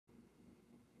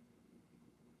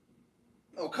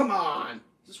Oh, come on.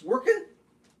 Is this working?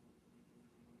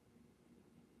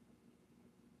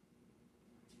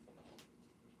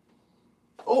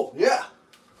 Oh, yeah.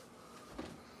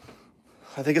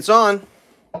 I think it's on.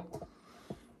 I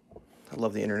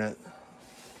love the internet.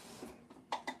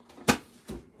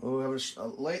 Oh, we have a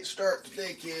late start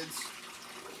today, kids.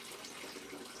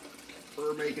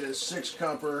 We're making a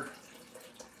 6-cupper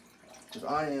because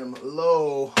I am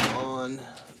low on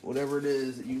whatever it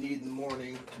is that you need in the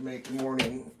morning to make the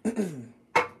morning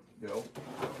go.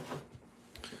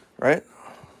 Right?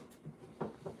 I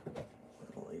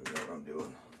don't even know what I'm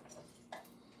doing.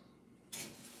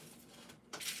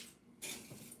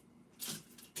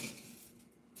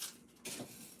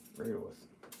 We're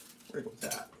gonna go with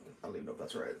that. I don't even know if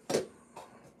that's right.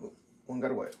 Oh, one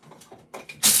got away.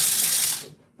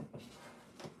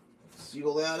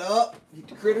 Seal that up. Get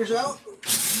the critters out.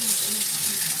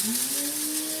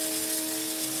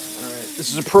 Alright, this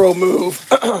is a pro move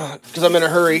because I'm in a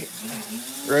hurry.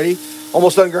 Ready?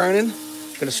 Almost done grinding.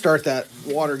 Gonna start that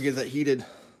water, get that heated.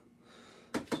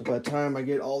 So by the time I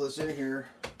get all this in here,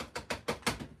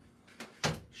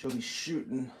 she'll be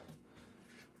shooting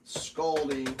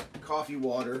scalding coffee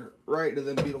water right into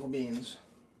them beautiful beans.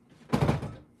 Ha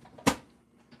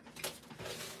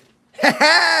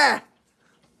ha!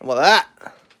 How about that?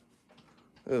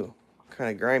 Ooh,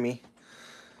 kind of grimy.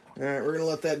 Alright, we're gonna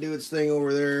let that do its thing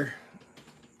over there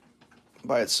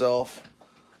by itself.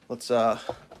 Let's come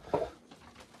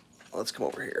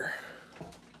over here.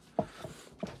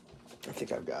 I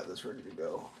think I've got this ready to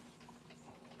go.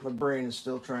 My brain is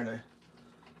still trying to.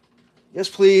 Yes,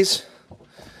 please.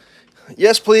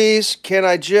 Yes, please. Can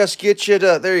I just get you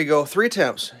to... There you go. 3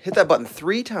 attempts. Hit that button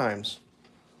 3 times.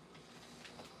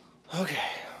 Okay.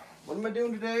 What am I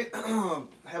doing today?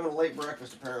 Having a late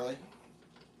breakfast, apparently.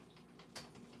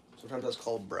 Sometimes that's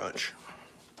called brunch.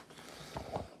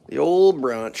 The old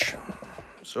brunch.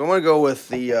 So I'm going to go with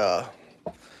the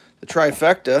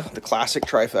trifecta. The classic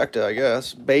trifecta, I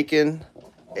guess. Bacon,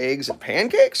 eggs, and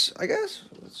pancakes, I guess.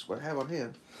 That's what I have on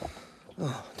hand.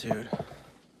 Oh, dude.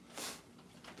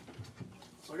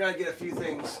 So I gotta get a few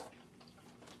things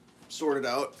sorted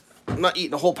out. I'm not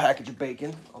eating a whole package of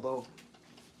bacon, although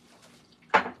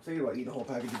I'm thinking about eating a whole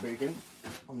package of bacon.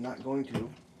 I'm not going to.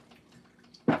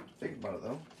 Think about it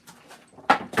though.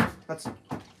 That's,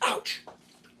 ouch!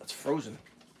 That's frozen.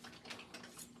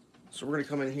 So we're gonna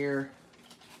come in here,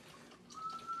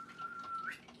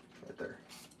 right there,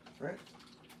 right?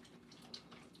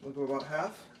 We'll go about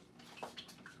half. I'm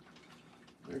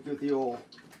gonna get the old.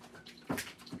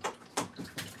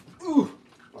 Ooh!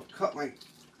 I'll cut my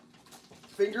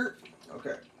finger.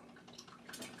 Okay.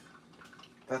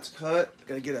 That's cut.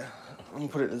 Gotta get a. I'm gonna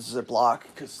put it in a Ziploc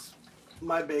because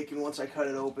my bacon, once I cut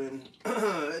it open,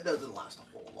 it doesn't last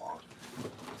a whole long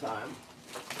time.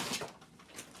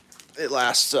 It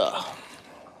lasts, I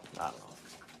don't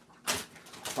know,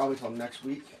 probably till next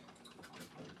week.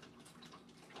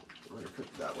 We're gonna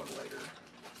cook that one later.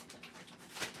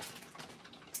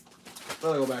 I'm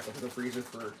gonna go back up to the freezer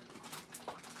for.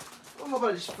 I don't know if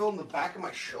I just filmed the back of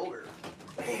my shoulder.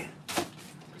 Man,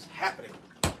 what's happening?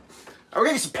 Right, we're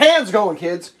gonna get some pans going,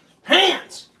 kids.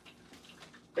 Pans!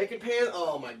 Bacon pan?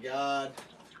 Oh my god.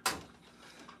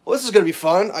 Well, this is gonna be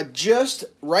fun. I just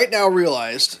right now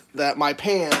realized that my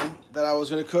pan that I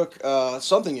was gonna cook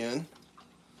something in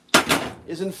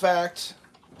is in fact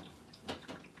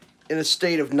in a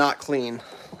state of not clean.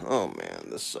 Oh man,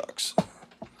 this sucks.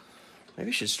 Maybe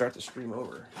I should start the stream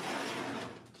over.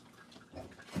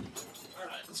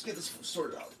 Let's get this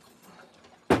sorted out.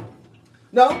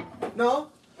 No.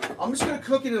 I'm just going to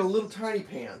cook it in a little tiny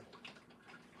pan.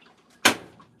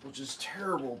 Which is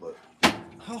terrible, but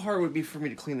how hard would it be for me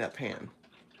to clean that pan?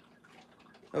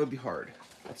 That would be hard.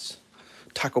 That's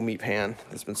taco meat pan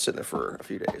that's been sitting there for a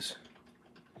few days.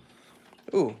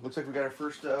 Ooh, looks like we got our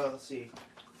first, let's see.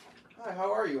 Hi,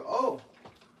 how are you? Oh,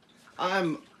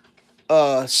 I'm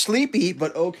sleepy,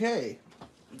 but okay.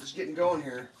 I'm just getting going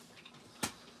here.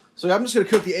 So I'm just going to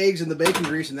cook the eggs and the bacon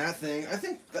grease in that thing. I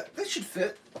think that should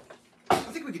fit. I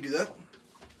think we can do that.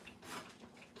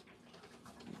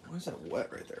 Why is that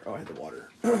wet right there? Oh, I had the water.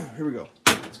 Here we go.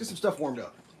 Let's get some stuff warmed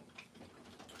up.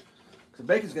 The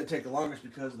bacon's going to take the longest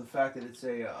because of the fact that it's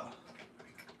a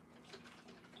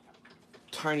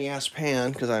tiny-ass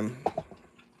pan, because I'm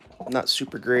not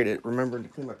super great at remembering to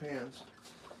clean my pans.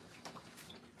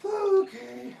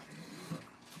 Okay.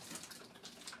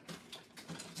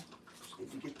 Just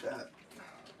need to get that.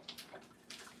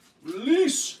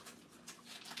 Release!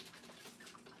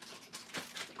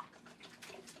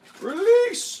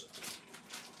 Release!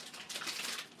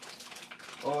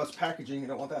 Oh, that's packaging. You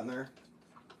don't want that in there.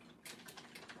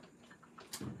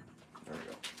 There we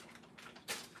go.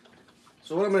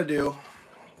 So what I'm going to do,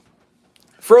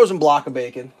 frozen block of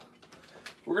bacon.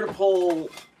 We're going to pull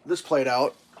this plate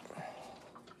out.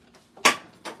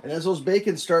 And as those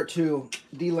bacons start to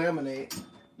delaminate,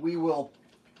 we will,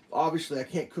 obviously I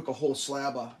can't cook a whole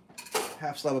slab of,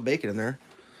 half slab of bacon in there.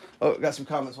 Oh, got some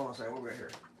comments. Hold on a second. What we got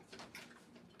here?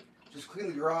 Just clean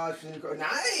the garage.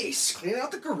 Nice! Clean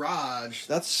out the garage.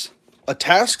 That's a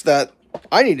task that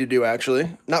I need to do,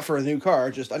 actually. Not for a new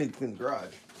car, just I need to clean the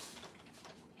garage.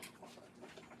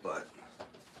 But,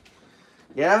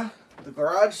 yeah, the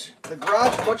garage,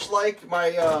 much like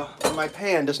my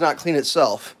pan, does not clean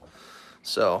itself.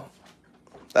 So,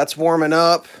 that's warming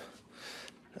up.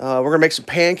 We're going to make some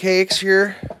pancakes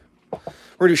here. We're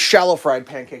going to do shallow fried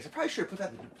pancakes. I probably should have put that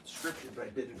in the description, but I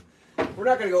didn't. We're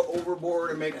not going to go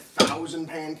overboard and make 1,000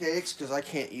 pancakes because I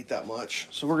can't eat that much.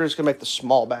 So we're just going to make the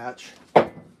small batch.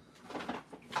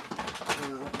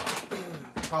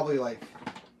 Probably like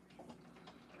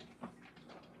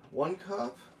 1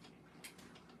 cup.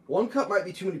 1 cup might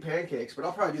be too many pancakes, but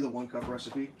I'll probably do the 1 cup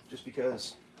recipe just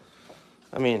because,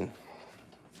 I mean,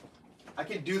 I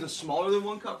could do the smaller than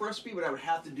 1 cup recipe, but I would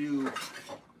have to do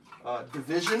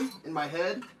division in my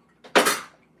head.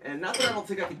 And not that I don't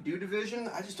think I could do division,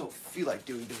 I just don't feel like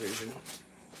doing division.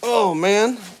 Oh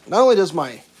man, not only does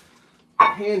my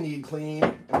pan need clean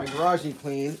and my garage need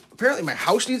clean, apparently my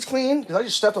house needs clean because I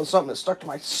just stepped on something that stuck to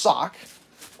my sock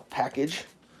package.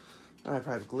 I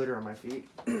probably have glitter on my feet.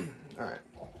 All right,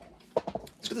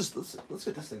 let's get this. Let's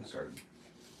get this thing started.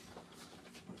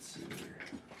 Let's see here.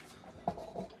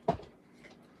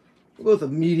 We'll go with a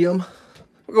medium.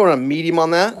 We're going on a medium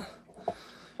on that.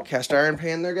 Cast iron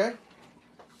pan there, guy.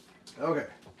 Okay.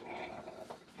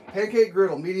 Pancake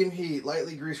griddle, medium heat,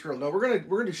 lightly greased griddle. No, we're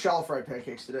gonna do shallow fried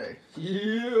pancakes today.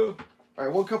 Yeah. All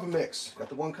right, 1 cup of mix. Got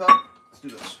the 1 cup. Let's do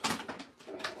this.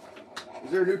 Is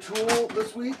there a new tool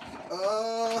this week?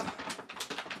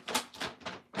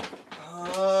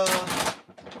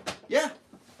 Yeah.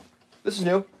 This is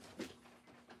new.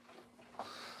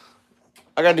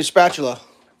 I got a new spatula,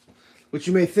 which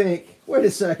you may think, wait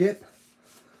a second.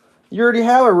 You already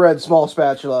have a red small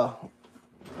spatula.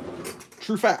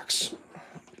 True facts.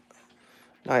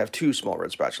 Now I have 2 small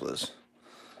red spatulas.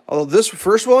 Although this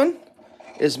first one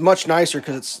is much nicer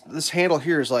because it's this handle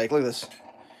here is like, look at this.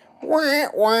 Wah,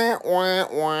 wah, wah,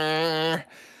 wah.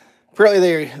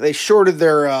 Apparently they shorted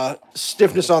their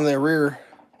stiffness on the rear.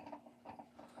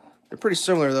 They're pretty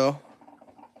similar though.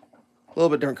 A little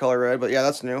bit different color red, but yeah,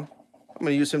 that's new. I'm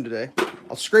gonna use him today.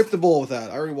 I'll scrape the bowl with that.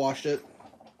 I already washed it.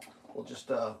 We'll just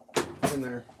put in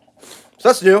there. So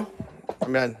that's new. I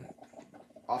mean,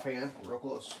 offhand, real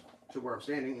close to where I'm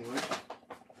standing anyway.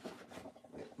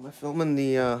 Am I filming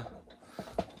the,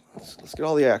 let's get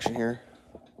all the action here.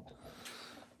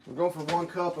 We're going for 1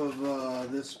 cup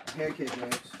of this pancake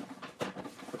mix.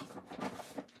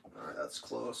 Alright, that's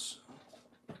close.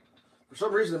 For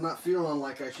some reason, I'm not feeling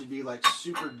like I should be like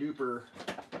super duper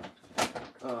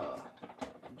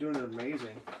doing it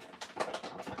amazing.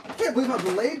 I can't believe how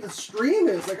delayed the stream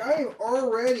is. Like, I am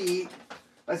already...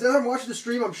 I said I'm watching the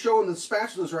stream, I'm showing the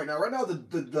spatulas right now. Right now,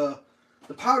 the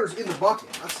powder's in the bucket.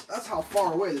 That's how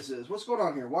far away this is. What's going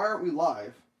on here? Why aren't we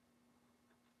live?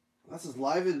 That's as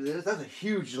live as it is. That's a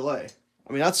huge delay.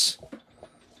 I mean, that's...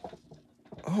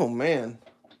 Oh, man.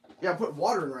 Yeah, I'm putting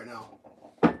water in right now.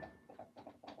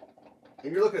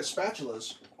 And you're looking at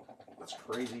spatulas. That's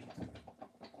crazy.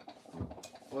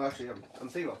 Well, actually, I'm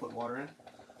thinking about putting water in.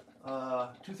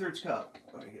 2/3 cup.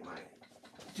 Let me get my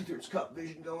 2/3 cup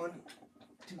vision going.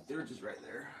 2/3 is right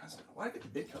there. Why did I get the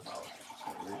big cup out?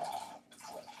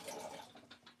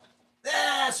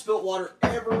 Ah, spilt water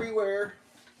everywhere.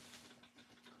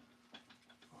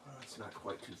 Well, that's not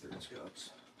quite 2/3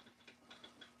 cups.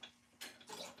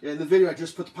 Yeah, in the video I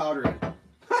just put the powder in.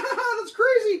 That's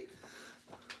crazy.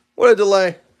 What a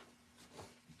delay.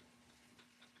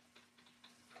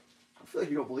 I feel like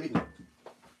you don't believe me.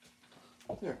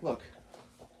 Here, look.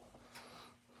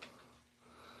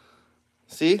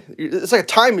 See? It's like a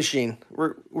time machine.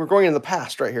 We're going in the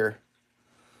past right here.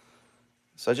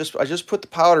 So I just put the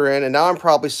powder in, and now I'm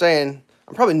probably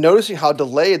noticing how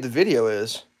delayed the video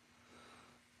is.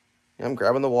 I'm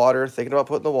grabbing the water, thinking about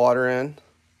putting the water in.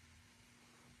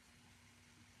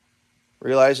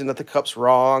 Realizing that the cup's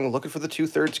wrong, looking for the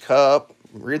 2/3 cup,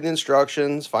 reading the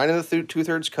instructions, finding the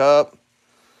 2/3 cup.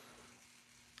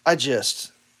 I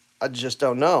just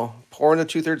don't know. Pouring the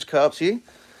 2/3 cup, see?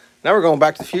 Now we're going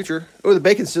back to the future. Oh, the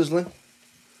bacon's sizzling.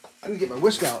 I need to get my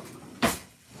whisk out.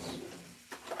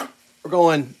 We're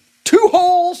going 2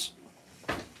 holes.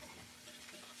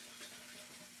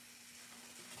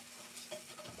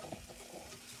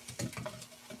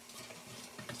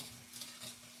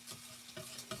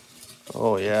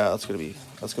 Oh yeah, that's gonna be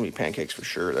pancakes for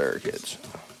sure there, kids.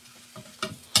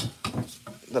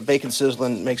 The bacon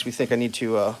sizzling makes me think I need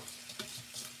to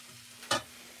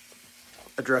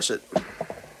address it. Get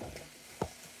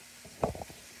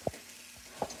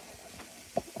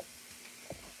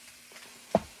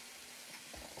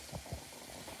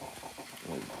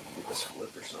this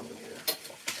flipped or something here.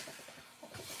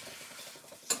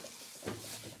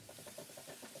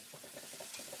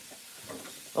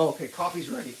 Oh, okay, coffee's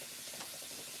ready.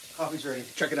 Coffee's ready.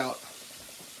 Check it out.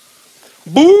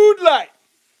 Bud Light.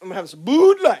 I'm gonna have some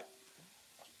Bud Light.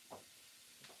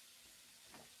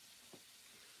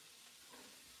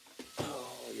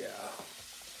 Oh yeah.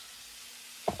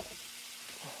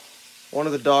 One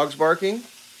of the dogs barking.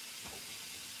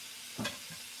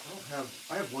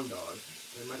 I have one dog,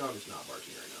 and my dog is not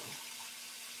barking right now.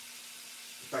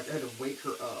 In fact, I had to wake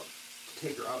her up to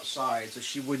take her outside so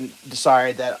she wouldn't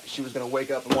decide that she was going to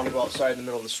wake up and want to go outside in the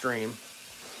middle of the stream.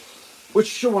 Which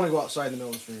she'll want to go outside in the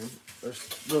middle of the stream. There's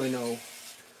really no...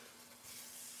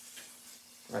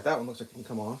 Alright, that one looks like it can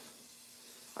come off.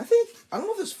 I don't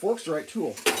know if this fork's the right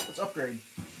tool. Let's upgrade.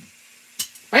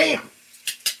 Bam!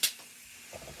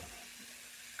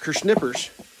 Kersnippers.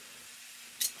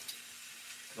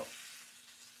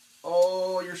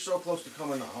 Oh, you're so close to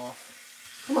coming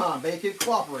off. Come on, bacon,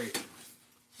 cooperate.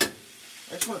 I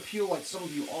just want to peel like some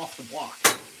of you off the block.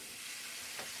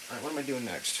 Alright, what am I doing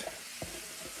next?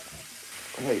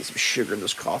 I'm gonna get some sugar in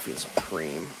this coffee and some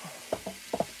cream.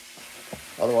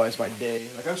 Otherwise, my day,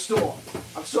 like I'm still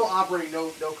operating no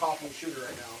coffee and sugar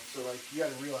right now. So like, you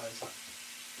gotta realize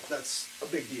that's a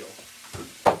big deal.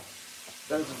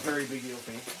 That is a very big deal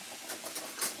for me.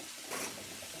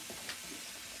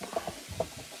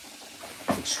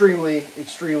 Extremely,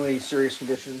 extremely serious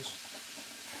conditions.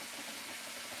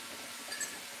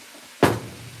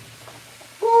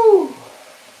 Woo!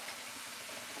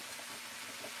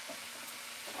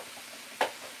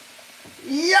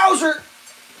 Yowzer!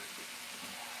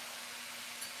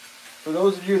 For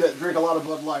those of you that drink a lot of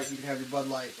Bud Light, you can have your Bud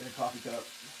Light in a coffee cup.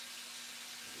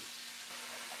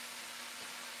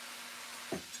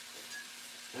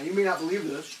 Now you may not believe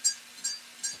this.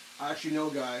 I actually know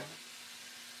a guy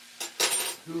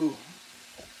who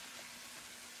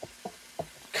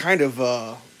kind of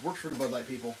works for the Bud Light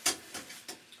people.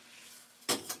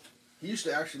 He used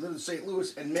to actually live in St.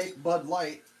 Louis and make Bud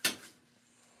Light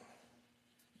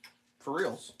for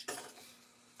reals.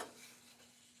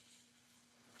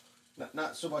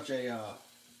 Not so much a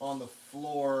on the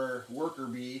floor worker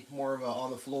bee, more of a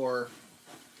on the floor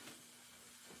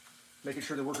making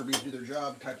sure the worker bees do their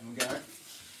job type of a guy.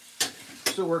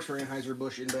 Still works for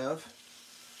Anheuser-Busch InBev.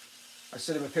 I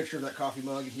sent him a picture of that coffee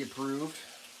mug and he approved.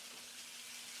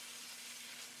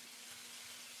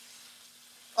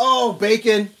 Oh,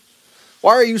 bacon!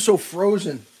 Why are you so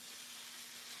frozen?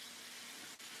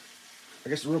 I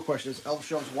guess the real question is,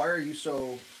 Elveshelves, why are you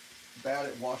so bad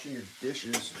at washing your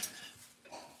dishes?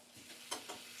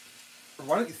 Or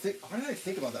why didn't I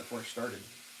think about that before I started?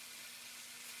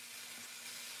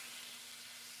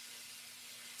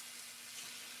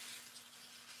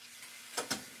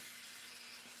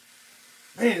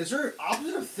 Man, is there an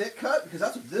opposite of thick cut? Because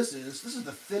that's what this is. This is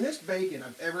the thinnest bacon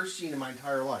I've ever seen in my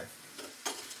entire life.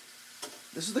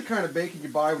 This is the kind of bacon you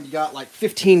buy when you got like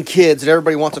 15 kids and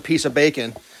everybody wants a piece of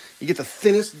bacon. You get the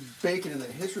thinnest bacon in the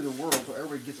history of the world, so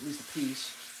everybody gets at least a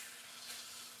piece.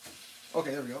 Okay,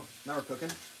 there we go. Now we're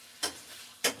cooking.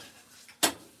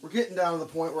 We're getting down to the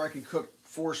point where I can cook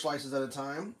 4 slices at a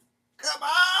time. Come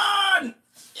on!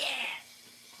 Yeah!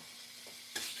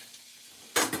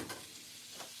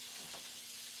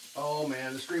 Oh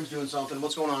man, the stream's doing something.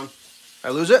 What's going on? Did I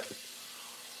lose it?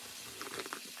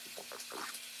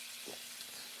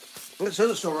 It says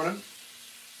it's still running.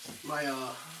 My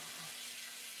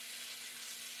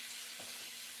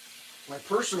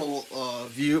personal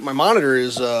view, my monitor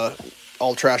is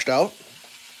all trashed out.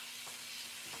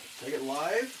 Did I get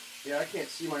live? Yeah, I can't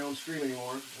see my own screen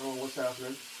anymore. I don't know what's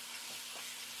happening.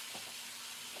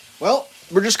 Well,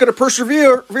 we're just gonna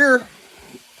persevere. We're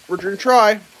gonna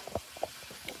try.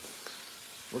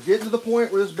 We're getting to the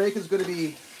point where this bacon's gonna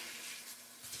be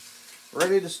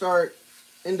ready to start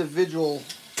individual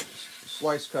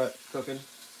slice cut cooking.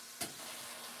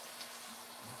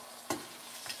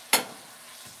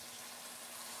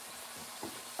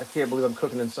 I can't believe I'm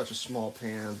cooking in such a small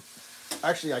pan.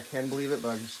 Actually, I can believe it,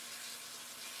 but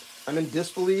I'm in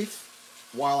disbelief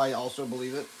while I also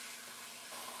believe it.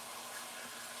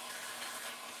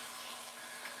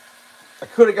 I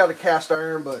could have got a cast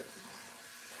iron, but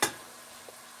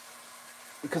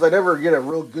because I never get a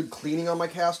real good cleaning on my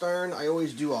cast iron, I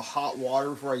always do a hot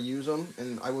water before I use them,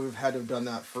 and I would have had to have done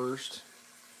that first.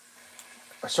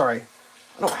 Sorry,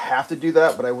 I don't have to do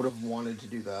that, but I would have wanted to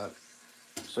do that.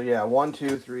 So yeah, 1,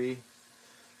 2, 3.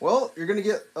 Well, you're gonna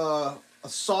get a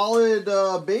solid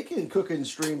bacon cooking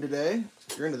stream today.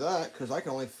 If you're into that, because I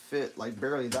can only fit like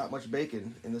barely that much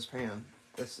bacon in this pan.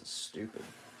 This is stupid.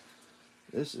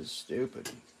 This is stupid.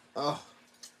 Oh,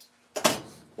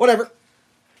 whatever.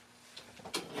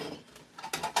 I'm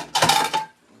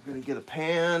gonna get a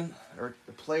pan or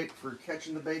a plate for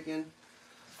catching the bacon.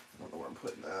 I don't know where I'm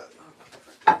putting that.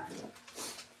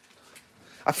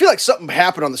 I feel like something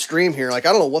happened on the stream here. Like,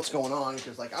 I don't know what's going on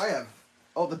because, like, I have...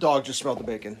 Oh, the dog just smelled the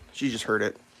bacon. She just heard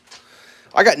it.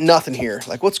 I got nothing here.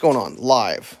 Like, what's going on?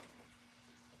 Live.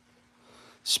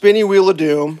 Spinny Wheel of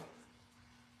Doom.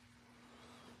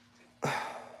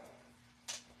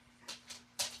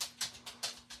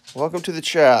 Welcome to the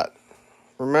chat.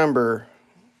 Remember,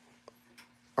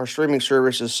 our streaming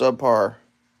service is subpar.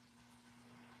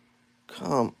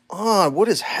 Come on. What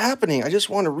is happening? I just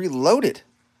want to reload it.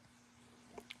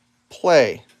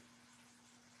 Play.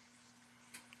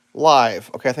 Live.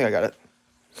 Okay, I think I got it.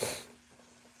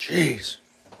 Jeez.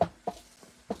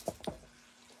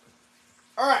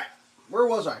 All right. Where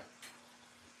was I?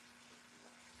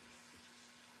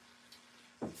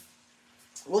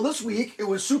 Well, this week, it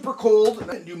was super cold, and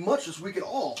I didn't do much this week at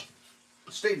all.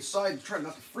 I stayed inside and tried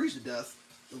not to freeze to death.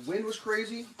 The wind was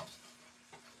crazy.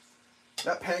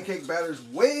 That pancake batter is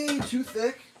way too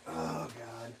thick. Oh,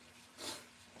 God.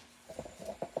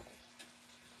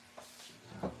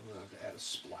 I'm going to have to add a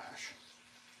splash.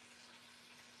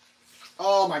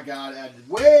 Oh, my God. I added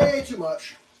way too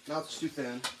much. Now it's too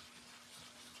thin.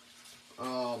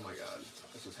 Oh, my God.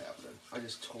 This is happening. I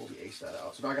just totally aced that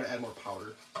out. So now I got to add more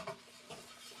powder.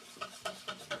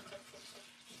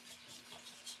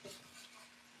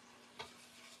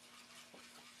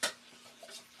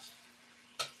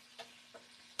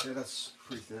 Yeah, that's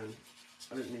pretty thin.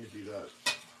 I didn't mean to do that.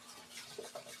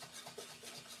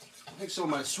 I think someone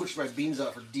might have switched my beans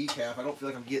out for decaf. I don't feel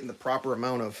like I'm getting the proper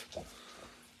amount of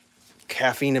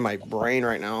caffeine in my brain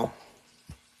right now.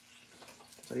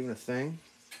 Is that even a thing?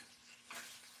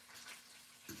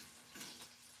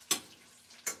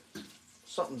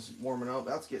 Something's warming up.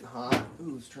 That's getting hot.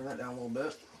 Ooh, let's turn that down a little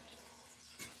bit.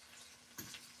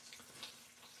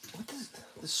 What is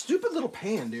this stupid little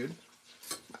pan, dude?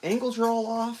 My angles are all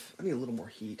off. I need a little more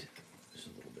heat. Just a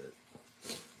little bit.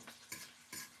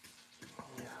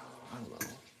 Yeah, I don't know.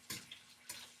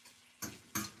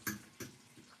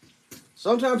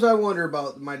 Sometimes I wonder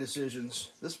about my decisions.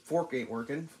 This fork ain't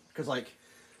working. Because, like,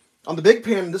 on the big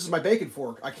pan, this is my bacon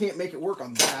fork. I can't make it work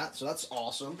on that, so that's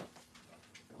awesome.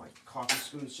 My coffee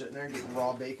spoon sitting there getting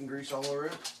raw bacon grease all over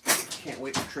it. Can't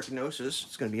wait for trichinosis.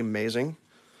 It's going to be amazing.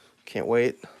 Can't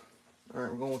wait. All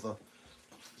right, we're going with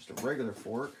just a regular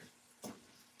fork.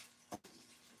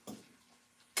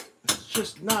 It's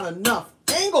just not enough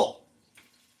angle.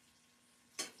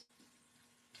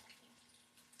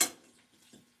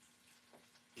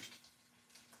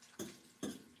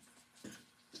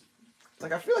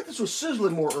 Like, I feel like this was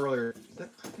sizzling more earlier. I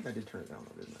think I did turn it down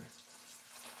though, didn't I?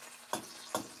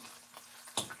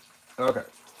 Okay.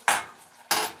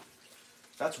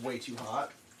 That's way too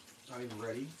hot. Not even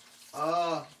ready.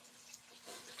 So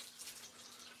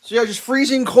yeah, just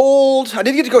freezing cold. I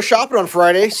did get to go shopping on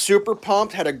Friday. Super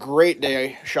pumped. Had a great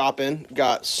day shopping.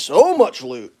 Got so much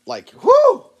loot. Like,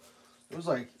 whoo! It was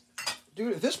like,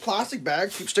 dude, if this plastic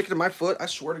bag keeps sticking to my foot, I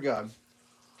swear to God.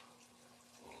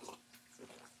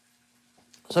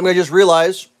 Something I just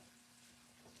realized.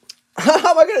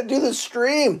 How am I going to do this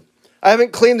stream? I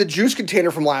haven't cleaned the juice container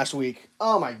from last week.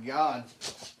 Oh my God.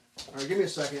 All right, give me a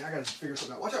second. I got to figure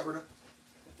something out. Watch out, Bruna.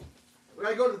 We got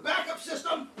to go to the backup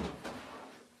system.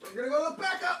 We're going to go to the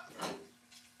backup.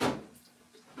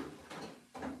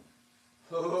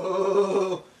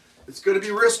 Oh, it's going to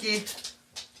be risky.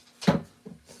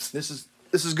 This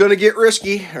is going to get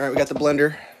risky. All right, we got the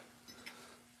blender.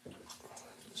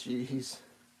 Jeez.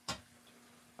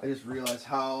 I just realized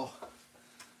how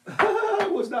I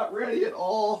was not ready at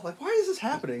all. Like, why is this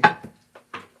happening?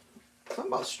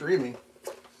 Something about streaming.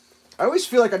 I always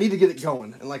feel like I need to get it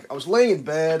going. And, like, I was laying in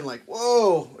bed, and, like,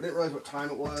 whoa. I didn't realize what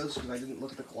time it was because I didn't look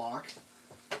at the clock.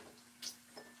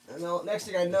 And the next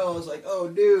thing I know, I was like, oh,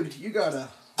 dude, you gotta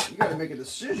make a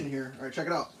decision here. All right, check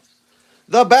it out.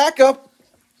 The backup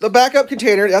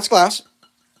container. That's glass.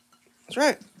 That's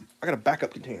right. I got a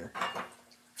backup container.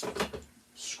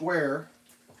 Square.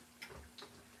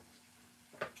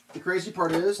 The crazy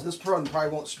part is, this probably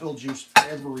won't spill juice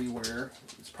everywhere.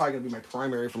 It's probably gonna be my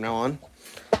primary from now on.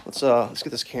 Let's get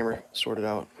this camera sorted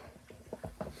out.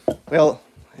 Well,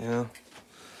 yeah.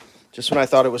 Just when I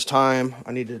thought it was time,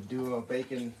 I need to do a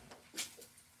bacon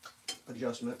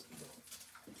adjustment.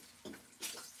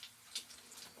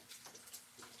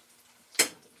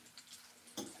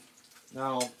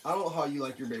 Now, I don't know how you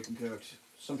like your bacon cooked.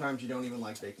 Sometimes you don't even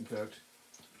like bacon cooked.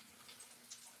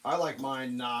 I like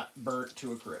mine not burnt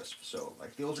to a crisp. So,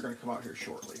 like, those are going to come out here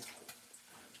shortly.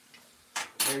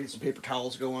 I need some paper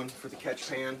towels going for the catch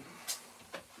pan.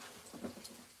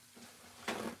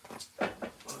 Okay.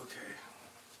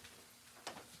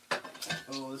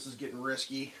 Oh, this is getting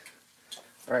risky.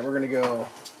 All right, we're going to go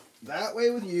that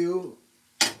way with you.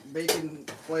 Bacon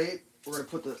plate. We're going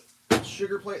to put the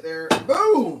sugar plate there.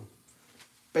 Boom!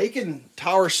 Bacon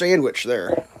tower sandwich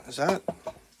there. Is that?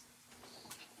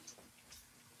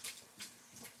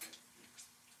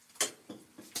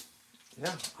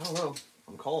 Yeah, I don't know.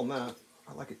 I'm calling that.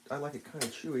 I like it kind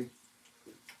of chewy.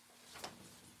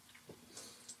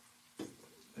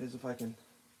 As if I can.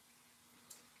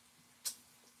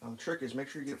 Now the trick is make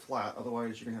sure you get it flat,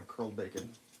 otherwise you're gonna have curled bacon.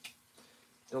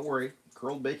 Don't worry,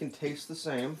 curled bacon tastes the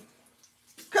same.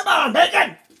 Come on,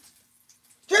 bacon!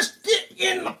 Just get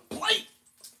in the plate!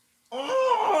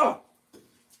 Oh!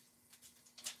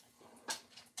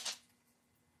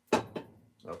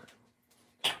 Okay.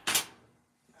 I'm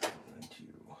going to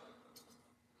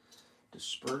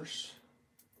disperse.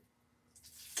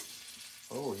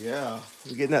 Oh yeah,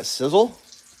 you getting that sizzle?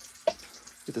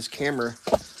 Get this camera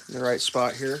in the right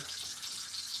spot here.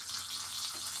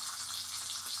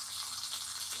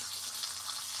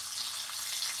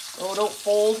 Oh, don't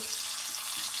fold.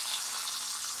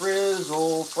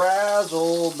 Frizzle,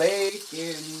 frazzle,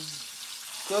 bacon,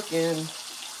 cooking.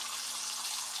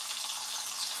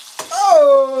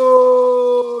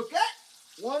 Oh, okay.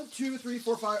 1, 2, 3,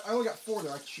 4, 5. I only got 4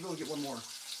 there. I should only get 1 more.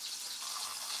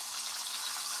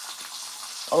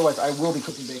 Otherwise, I will be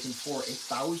cooking bacon for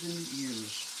 1,000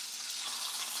 years.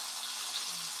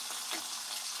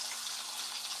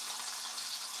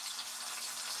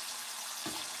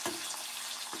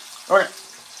 All right.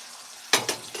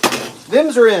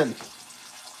 Them's are in.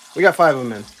 We got 5 of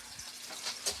them in.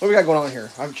 What do we got going on here?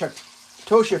 I haven't checked.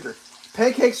 Toe shifter.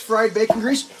 Pancakes, fried bacon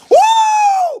grease. Woo!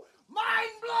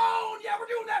 Mind blown! Yeah, we're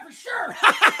doing that for sure.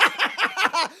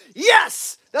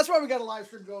 Yes! That's why we got a live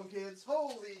stream going, kids.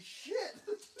 Holy shit.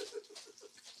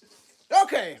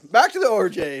 Okay, back to the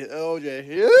OJ.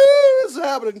 Yeah, this is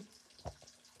happening.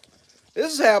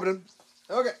 This is happening.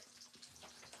 Okay.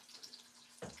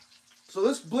 So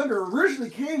this blender originally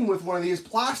came with one of these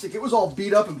plastic. It was all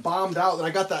beat up and bombed out. Then I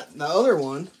got the other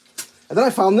one. And then I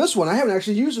found this one. I haven't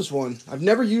actually used this one. I've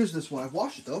never used this one. I've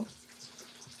washed it, though.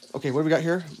 Okay, what do we got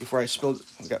here? Before I spilled,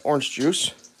 we got orange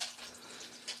juice.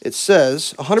 It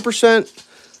says 100%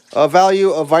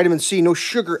 value of vitamin C, no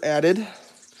sugar added.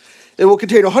 It will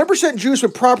contain 100% juice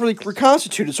when properly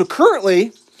reconstituted. So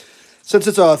currently, since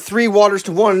it's 3 waters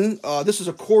to 1, this is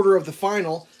a quarter of the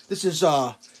final. This is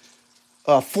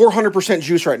 400%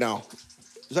 juice right now.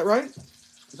 Is that right?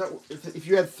 Is that if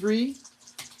you had 3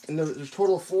 and there's a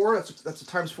total of 4? That's a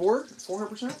times 4.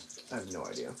 400%. I have no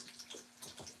idea.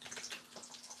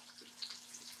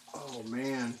 Oh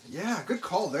man, yeah, good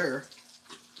call there.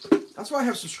 That's why I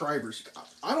have subscribers.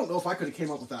 I don't know if I could have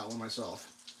came up with that one myself.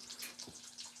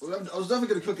 I was definitely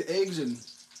going to cook the eggs in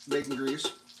bacon grease.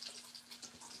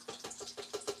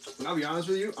 And I'll be honest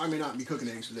with you, I may not be cooking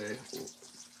eggs today.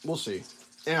 We'll see.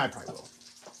 And I probably will.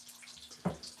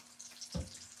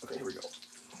 Okay, here we go.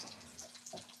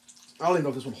 I don't even know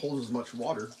if this one holds as much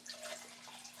water.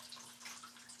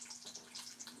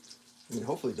 I mean,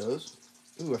 hopefully it does.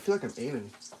 Ooh, I feel like I'm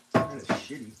aiming kind of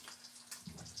shitty.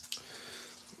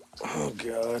 Oh,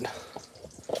 God.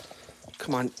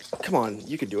 Come on. Come on.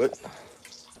 You can do it.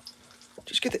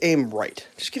 Just get the aim right.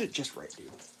 Just get it just right,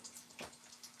 dude.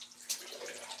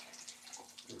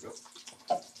 Here we go.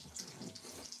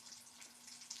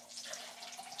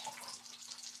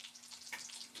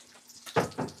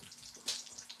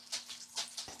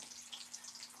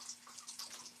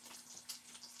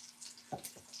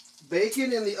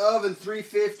 Bacon in the oven,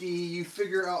 350. You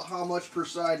figure out how much per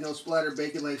side. No splatter.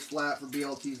 Bacon lays flat for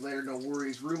BLTs later. No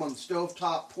worries. Room on the stove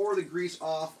top. Pour the grease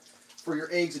off for your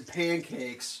eggs and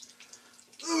pancakes.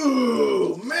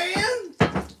 Ooh, man! Do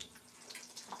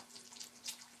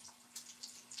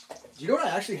you know what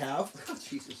I actually have? Oh,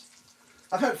 Jesus.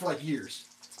 I've had it for like years.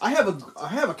 I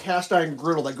have a cast iron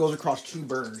griddle that goes across 2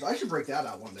 burners. I should break that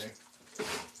out one day.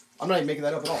 I'm not even making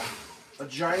that up at all. A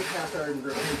giant cast iron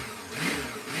griddle.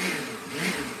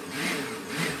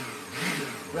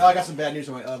 Well, I got some bad news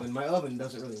on my oven. My oven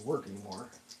doesn't really work anymore.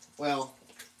 Well,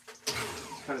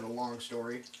 it's kind of a long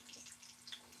story.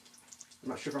 I'm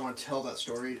not sure if I want to tell that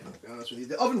story, to be honest with you.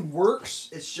 The oven works,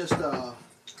 it's just, the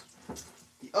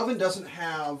oven doesn't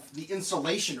have the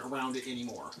insulation around it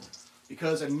anymore.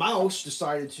 Because a mouse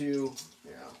decided to,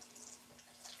 yeah.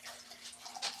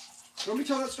 You want me to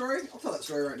tell that story? I'll tell that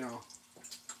story right now.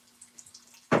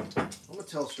 I'm gonna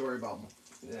tell a story about my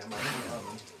oven.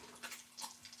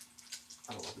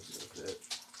 I don't know if this is gonna fit.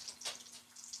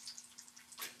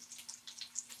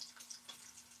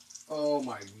 Oh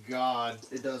my god,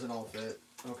 it doesn't all fit.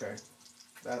 Okay,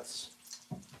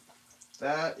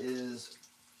 that is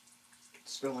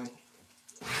spilling.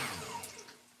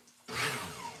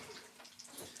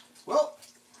 Well,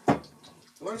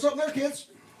 learn something there, kids.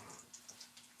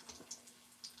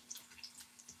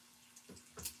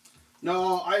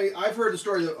 No, I've heard the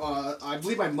story that I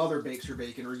believe my mother bakes her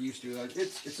bacon, or used to.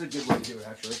 It's a good way to do it,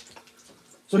 actually.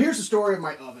 So here's the story of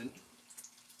my oven,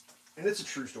 and it's a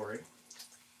true story.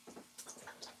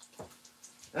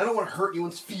 And I don't want to hurt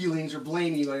anyone's feelings or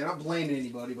blame anybody. I'm not blaming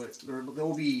anybody, but there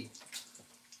will be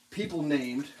people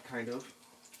named, kind of.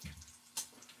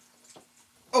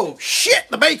 Oh shit!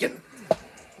 The bacon.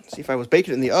 See, if I was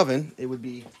baking it in the oven, it would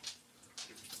be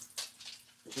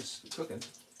just cooking.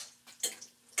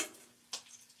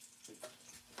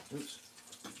 Oops.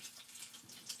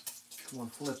 Come on,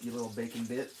 flip, you little bacon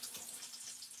bit.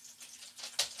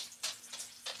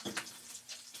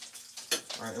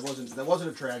 Alright, that wasn't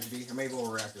a tragedy. I may have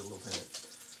overreacted a little bit.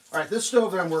 Alright, this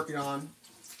stove that I'm working on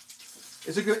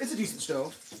it's a decent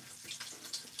stove.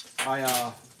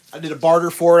 I did a barter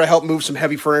for it. I helped move some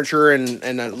heavy furniture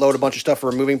and load a bunch of stuff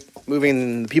for moving,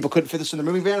 and people couldn't fit this in the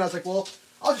moving van. I was like, well,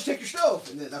 I'll just take your stove.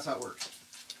 And then that's how it works.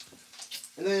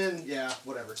 And then, yeah,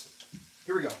 whatever.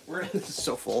 Here we go. This is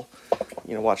so full.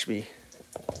 You know, watch me.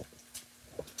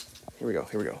 Here we go.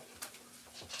 We're gonna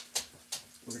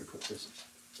put this.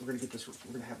 We're gonna get this. We're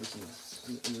gonna have this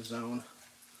in the zone.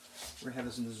 We're gonna have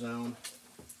this in the zone.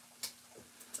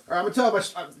 All right, I'm gonna tell my.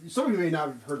 Some of you may not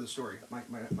have heard the story. My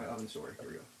oven story. Here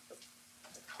we go.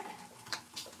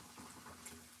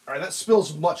 All right, that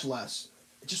spills much less.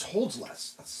 It just holds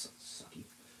less. That's sucky.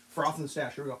 Froth in the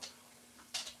stash. Here we go.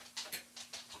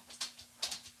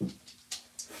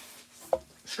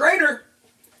 Strainer.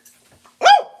 Woo!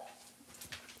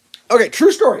 Okay,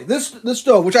 true story. This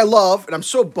stove, which I love, and I'm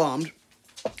so bummed.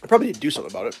 I probably need to do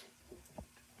something about it.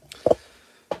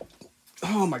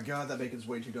 Oh my god, that bacon's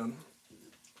way too done.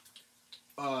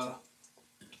 The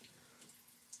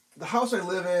house I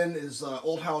live in is an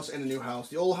old house and a new house.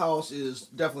 The old house is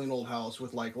definitely an old house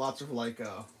with like lots of like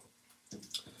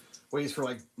ways for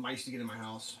like mice to get in my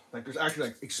house. Like there's actually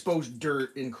like exposed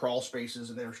dirt in crawl spaces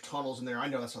and there's tunnels in there. I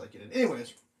know that's how they get in.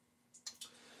 Anyways.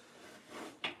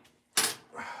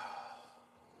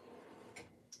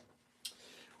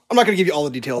 I'm not going to give you all the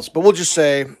details, but we'll just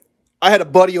say I had a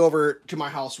buddy over to my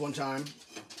house one time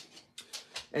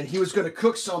and he was going to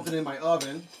cook something in my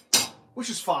oven, which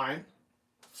is fine.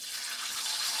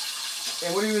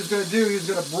 And what he was going to do, he was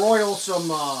going to broil some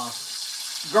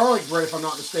garlic bread, if I'm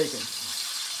not mistaken.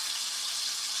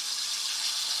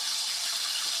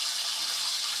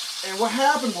 And what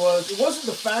happened was, it wasn't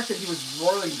the fact that he was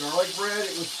broiling garlic bread.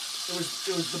 It was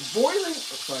the boiling.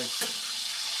 Oh, sorry.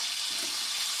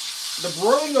 The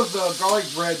broiling of the garlic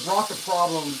bread brought the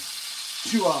problem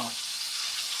to a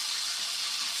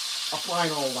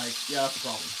final, like, yeah, that's the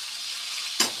problem.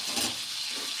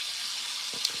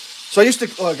 So I used to,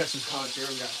 oh, I got some comments here.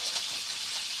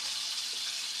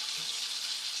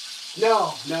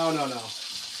 No.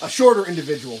 A shorter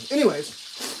individual. Anyways.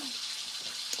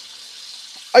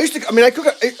 I used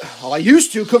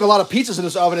to cook a lot of pizzas in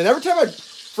this oven, and every time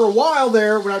for a while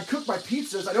there, when I'd cook my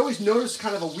pizzas, I'd always notice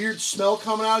kind of a weird smell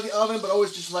coming out of the oven, but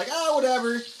always just like,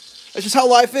 whatever. That's just how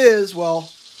life is. Well,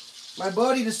 my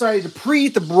buddy decided to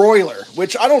preheat the broiler,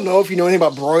 which I don't know if you know anything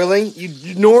about broiling.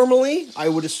 You normally, I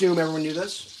would assume everyone knew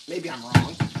this. Maybe I'm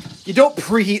wrong. You don't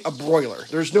preheat a broiler.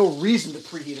 There's no reason to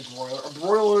preheat a broiler. A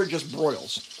broiler just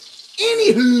broils.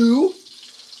 Anywho,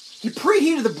 he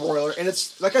preheated the broiler, and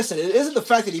it's, like I said, it isn't the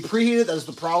fact that he preheated that is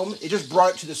the problem. It just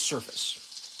brought it to the surface.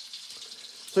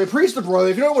 So he preheats the broiler.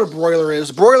 If you don't know what a broiler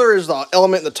is the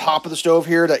element in the top of the stove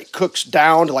here that cooks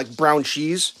down to like brown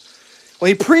cheese. Well,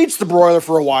 he preheats the broiler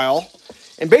for a while,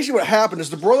 and basically what happened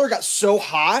is the broiler got so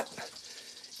hot,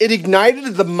 it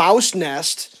ignited the mouse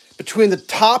nest between the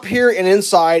top here and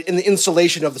inside in the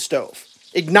insulation of the stove.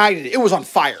 Ignited it. It was on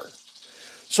fire.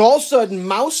 So all of a sudden,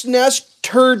 mouse nest,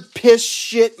 turd, piss,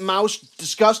 shit, mouse,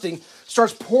 disgusting,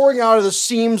 starts pouring out of the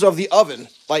seams of the oven.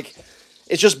 Like,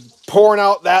 it's just pouring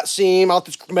out that seam, out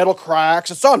the metal cracks.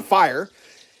 It's on fire.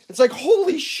 It's like,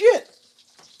 holy shit.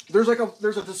 There's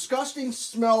a disgusting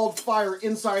smelled fire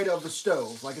inside of the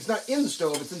stove. Like, it's not in the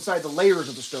stove, it's inside the layers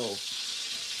of the stove.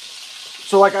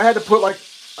 So, like, I had to put, like,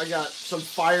 I got some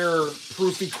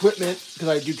fireproof equipment because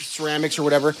I do ceramics or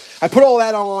whatever. I put all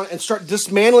that on and start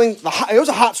dismantling it was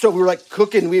a hot stove. We were like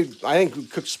cooking. I think we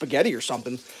cooked spaghetti or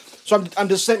something. So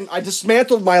I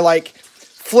dismantled my like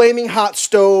flaming hot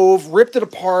stove, ripped it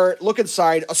apart, look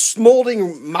inside, a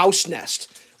smoldering mouse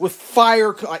nest with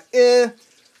fire. I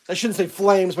shouldn't say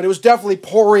flames, but it was definitely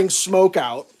pouring smoke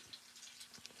out.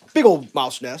 Big old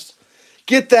mouse nest.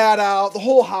 Get that out. The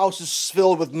whole house is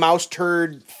filled with mouse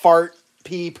turd, fart,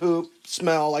 pee, poop,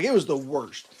 smell. Like, it was the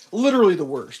worst. Literally the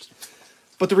worst.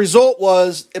 But the result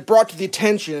was, it brought to the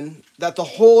attention that the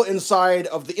whole inside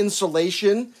of the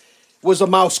insulation was a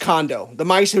mouse condo. The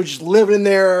mice were just living in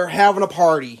there, having a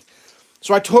party.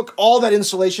 So I took all that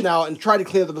insulation out and tried to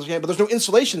clear the but there's no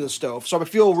insulation in the stove. So I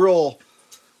feel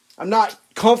I'm not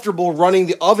comfortable running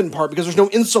the oven part because there's no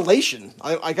insulation.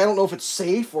 I don't know if it's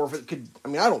safe or if it could, I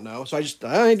don't know. So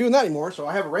I ain't doing that anymore. So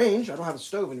I have a range. I don't have a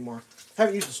stove anymore.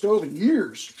 Haven't used the stove in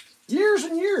years. Years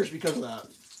and years because of that.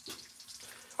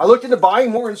 I looked into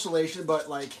buying more insulation, but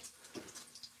like,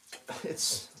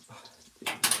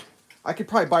 I could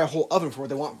probably buy a whole oven for what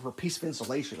they want for a piece of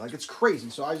insulation. Like, it's crazy.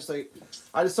 So I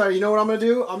decided, you know what I'm going to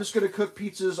do? I'm just going to cook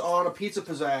pizzas on a pizza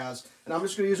pizzazz, and I'm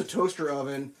just going to use a toaster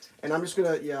oven, and I'm just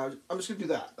going to do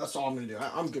that. That's all I'm going to do.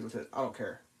 I'm good with it. I don't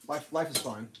care. Life is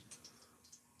fine.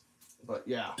 But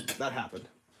yeah, that happened.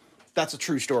 That's a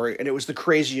true story, and it was the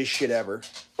craziest shit ever.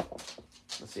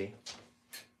 Let's see.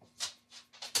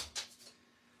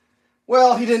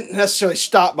 Well, he didn't necessarily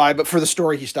stop by, but for the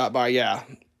story, he stopped by, yeah.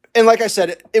 And like I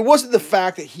said, it wasn't the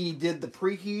fact that he did the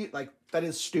preheat. Like, that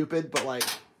is stupid, but like,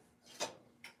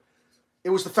 it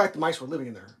was the fact the mice were living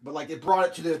in there. But like, it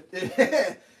brought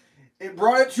it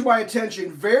to my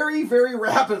attention very, very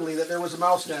rapidly that there was a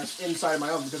mouse nest inside my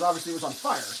oven, because obviously it was on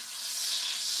fire.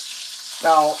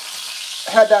 Now,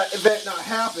 had that event not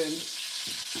happened,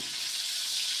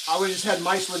 I would have just had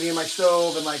mice living in my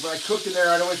stove, and like, when I cooked in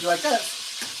there, I'd always be like, that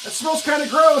smells kind of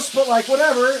gross, but like,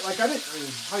 whatever. Like, how do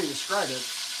you describe it?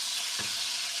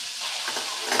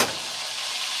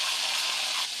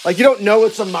 Like, you don't know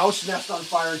it's a mouse nest on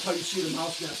fire until you see the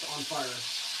mouse nest on fire.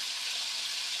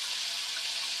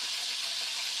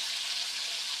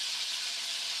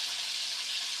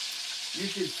 You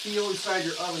should feel inside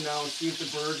your oven now and see if the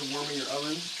birds are warming your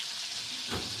oven.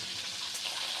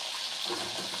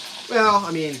 Well,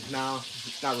 no,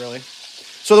 not really.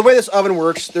 So the way this oven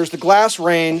works, there's the glass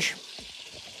range,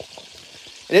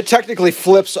 and it technically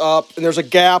flips up, and there's a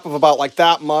gap of about like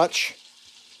that much.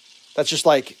 That's just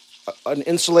like not an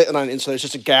insulator, it's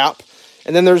just a gap.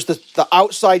 And then there's the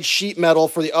outside sheet metal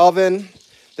for the oven.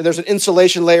 Then there's an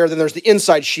insulation layer. Then there's the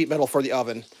inside sheet metal for the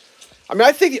oven.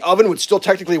 I think the oven would still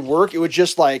technically work. It would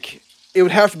just like, it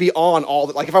would have to be on all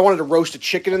the, like if I wanted to roast a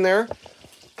chicken in there,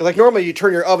 because like normally you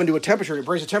turn your oven to a temperature, it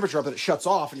brings the temperature up and it shuts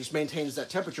off and just maintains that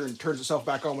temperature and turns itself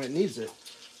back on when it needs it.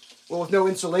 Well, with no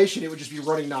insulation, it would just be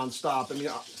running nonstop. I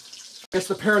guess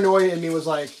the paranoia in me was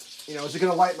like, is it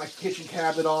going to light my kitchen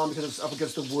cabinet on because it's up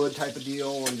against the wood type of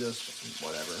deal, and just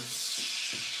whatever.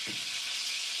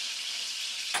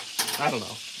 I don't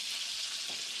know.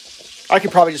 I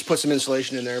could probably just put some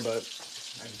insulation in there, but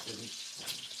I just didn't.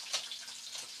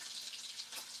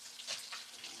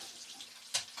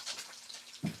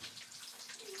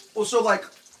 Well, so like,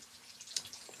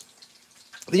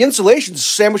 the insulation's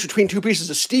sandwiched between two pieces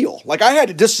of steel. Like, I had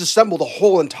to disassemble the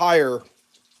whole entire,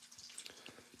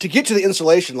 to get to the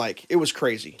insulation, like, it was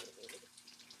crazy.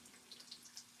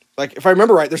 Like, if I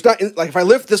remember right, there's not, like, if I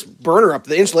lift this burner up,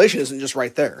 the insulation isn't just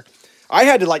right there. I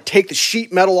had to, like, take the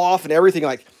sheet metal off and everything,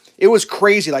 like, it was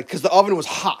crazy, like, because the oven was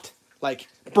hot. Like,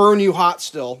 burn you hot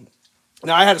still.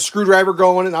 Now, I had a screwdriver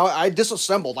going, and I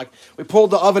disassembled. Like, we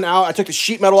pulled the oven out, I took the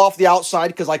sheet metal off the outside,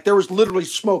 because, like, there was literally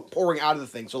smoke pouring out of the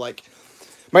thing. So, like,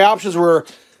 my options were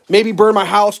maybe burn my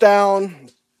house down,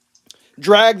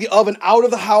 drag the oven out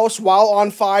of the house while on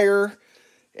fire,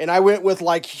 and I went with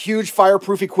like huge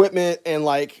fireproof equipment and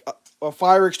like a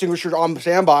fire extinguisher on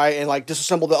standby and like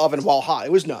disassemble the oven while hot.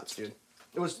 It was nuts, dude.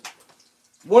 It was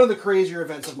one of the crazier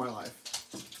events of my life.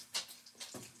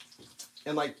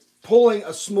 And like pulling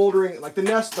a smoldering, like the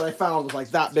nest that I found was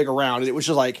like that big around, and it was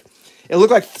just like, it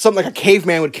looked like something like a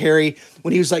caveman would carry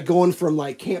when he was like going from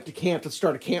like camp to camp to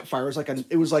start a campfire.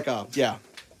 It was like yeah,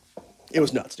 it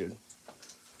was nuts, dude.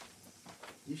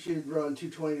 You should run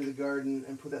 220 to the garden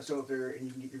and put that stove there, and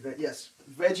you can get your yes,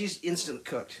 veggies instant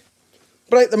cooked.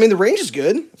 But the range is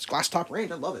good. It's glass top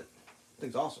range. I love it. I think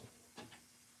it's awesome.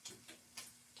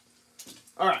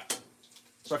 All right.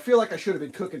 So I feel like I should have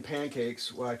been cooking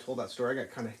pancakes when I told that story. I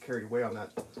got kind of carried away on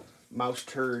that mouse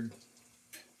turd.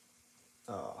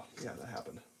 Yeah, that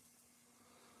happened.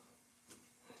 I'm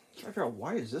trying to figure out,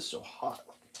 why is this so hot?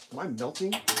 Am I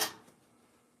melting? Is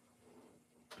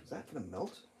that gonna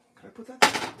melt? Can I put that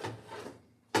there?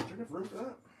 Is there enough room for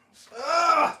that?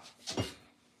 Ah!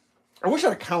 I wish I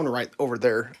had a counter right over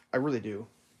there. I really do.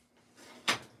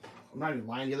 I'm not even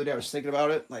lying. The other day I was thinking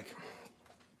about it. Like,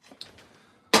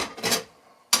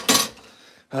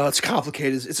 oh, it's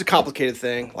complicated. It's a complicated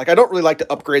thing. Like, I don't really like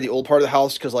to upgrade the old part of the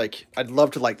house because, like, I'd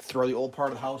love to, like, throw the old part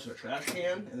of the house in a trash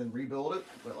can and then rebuild it.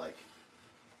 But, like,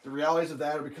 the realities of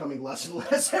that are becoming less and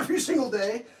less every single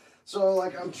day. So,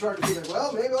 like, I'm starting to think, like,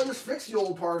 well, maybe I'll just fix the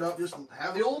old part up, just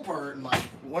have the old part. And, like,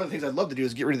 one of the things I'd love to do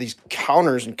is get rid of these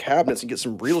counters and cabinets and get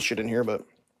some real shit in here, but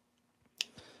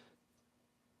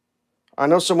I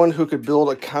know someone who could build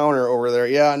a counter over there.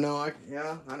 Yeah, no, I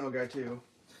know a guy, too.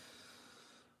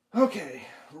 Okay,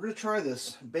 we're going to try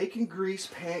this. Bacon grease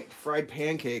fried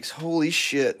pancakes. Holy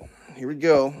shit. Here we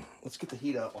go. Let's get the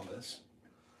heat up on this.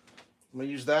 I'm going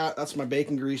to use that. That's my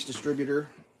bacon grease distributor.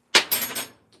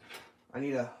 I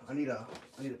need a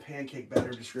pancake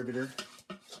batter distributor.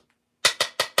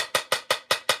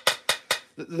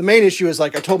 The main issue is,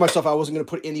 like, I told myself I wasn't going to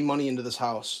put any money into this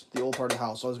house, the old part of the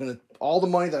house. So I was going to, all the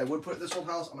money that I would put in this old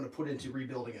house, I'm going to put into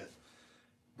rebuilding it.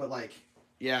 But, like,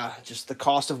 yeah, just the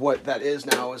cost of what that is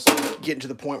now is getting to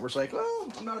the point where it's like,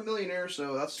 well, I'm not a millionaire,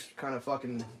 so that's kind of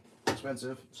fucking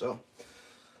expensive. So,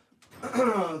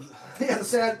 yeah, the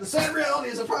sad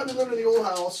reality is I'll probably live in the old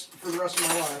house for the rest of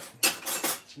my life.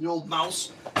 The old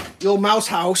mouse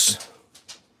house.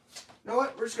 You know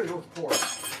what? We're just gonna go with pour.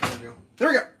 There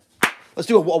we go. Let's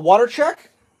do a water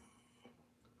check.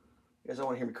 You guys don't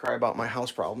want to hear me cry about my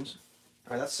house problems.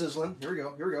 All right, that's sizzling. Here we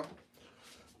go.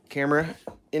 Camera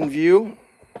in view.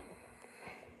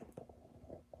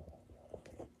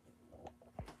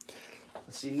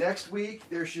 Let's see. Next week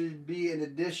there should be an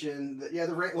addition.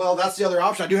 Well, that's the other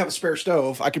option. I do have a spare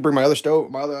stove. I could bring my other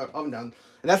oven down.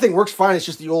 And that thing works fine. It's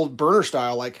just the old burner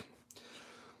style. Like,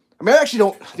 I mean, I actually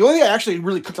don't. The only thing I actually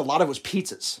really cooked a lot of was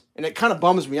pizzas, and it kind of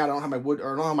bums me out. I don't have my wood,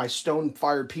 or I don't have my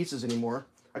stone-fired pizzas anymore.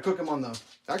 I cook them on the.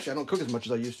 Actually, I don't cook as much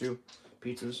as I used to.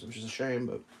 Pizzas, which is a shame,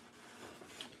 but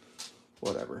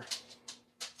whatever.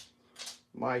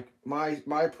 My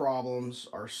problems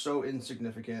are so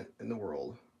insignificant in the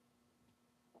world.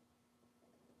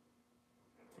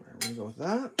 All right, we're gonna go with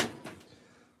that.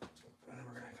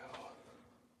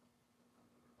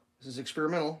 This is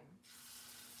experimental.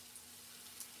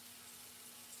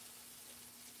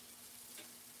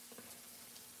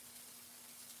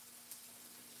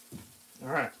 All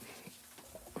right.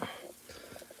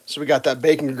 So we got that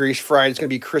bacon grease fried. It's going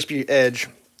to be crispy edge.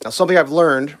 Now, something I've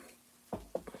learned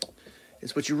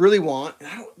is what you really want.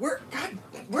 Where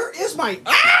is my...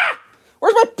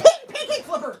 Where's my pancake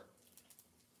flipper?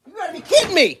 You got to be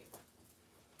kidding me.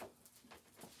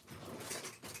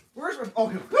 Where's my...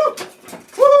 Okay. Woo!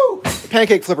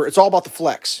 Pancake flipper. It's all about the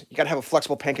flex. You got to have a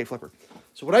flexible pancake flipper.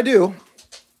 So what I do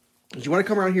is you want to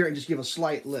come around here and just give a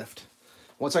slight lift.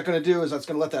 What's that going to do is that's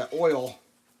going to let that oil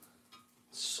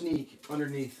sneak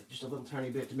underneath just a little tiny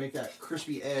bit to make that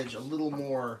crispy edge a little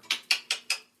more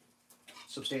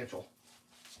substantial.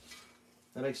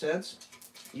 That makes sense?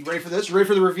 You ready for this? You ready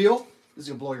for the reveal? This is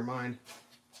going to blow your mind.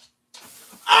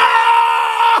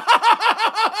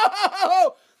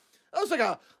 Oh! That was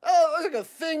like a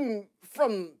thing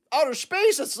from outer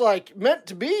space. It's like meant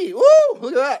to be. Woo!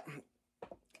 Look at that.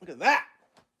 Look at that.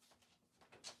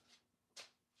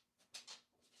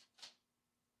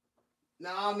 No,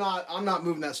 I'm not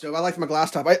moving that stove. I like my glass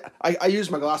top. I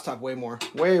use my glass top way more.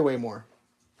 Way more.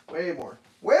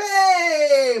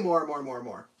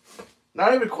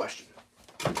 Not even a question.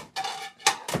 Well,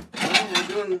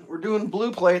 we're doing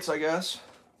blue plates, I guess.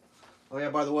 Oh yeah,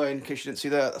 by the way, in case you didn't see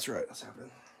that, that's right. That's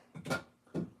happening.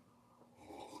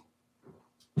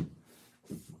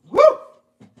 Woo!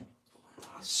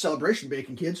 Celebration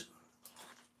bacon, kids.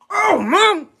 Oh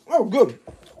man! Oh, good.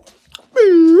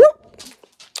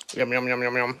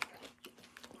 Yum.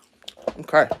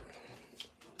 Okay.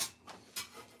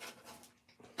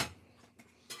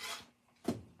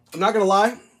 I'm not going to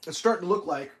lie. It's starting to look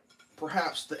like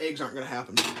perhaps the eggs aren't going to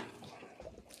happen.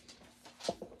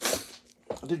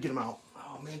 I did get them out.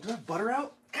 Oh, man. Do I have butter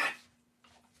out? God.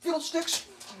 Fiddlesticks.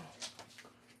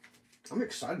 I'm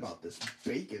excited about this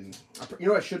bacon. You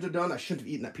know what I should have done? I should have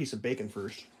eaten that piece of bacon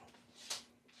first.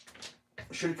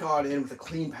 I should have caught it in with a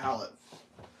clean palate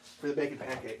for the bacon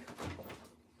pancake.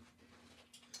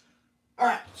 All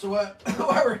right, so while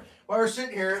we're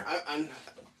sitting here,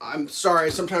 I'm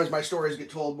sorry. Sometimes my stories get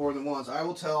told more than once. I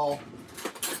will tell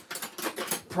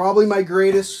probably my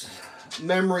greatest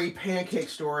memory pancake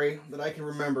story that I can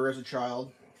remember as a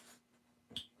child,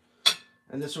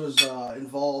 and this was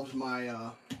involved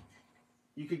my.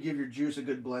 You could give your juice a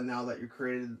good blend now that you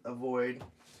created a void.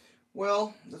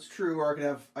 Well, that's true.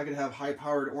 Or I could have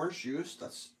high-powered orange juice.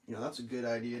 That's a good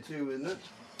idea too, isn't it?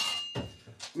 I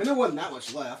mean, there wasn't that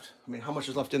much left. I mean, how much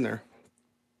is left in there?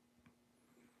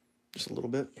 Just a little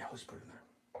bit. Yeah, let's put it in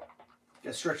there.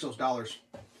 Gotta stretch those dollars.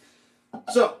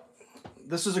 So,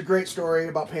 this is a great story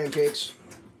about pancakes.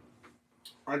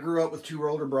 I grew up with 2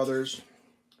 older brothers.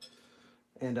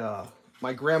 And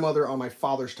my grandmother on my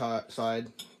father's side,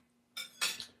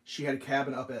 she had a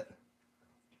cabin up at...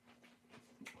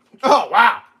 Oh,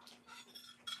 wow!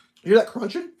 You hear that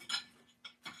crunching?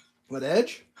 With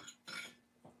edge?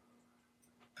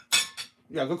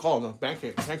 Yeah, good call on the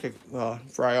pancake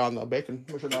fry on the bacon.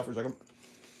 We'll shut it off for a second.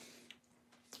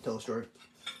 Tell the story.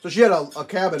 So she had a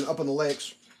cabin up on the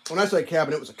lakes. When I say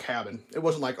cabin, it was a cabin. It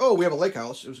wasn't like, oh, we have a lake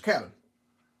house. It was a cabin.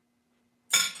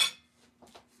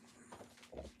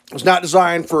 It was not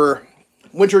designed for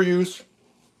winter use.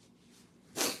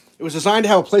 It was designed to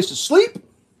have a place to sleep.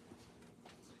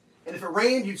 And if it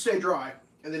rained, you'd stay dry.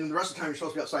 And then the rest of the time, you're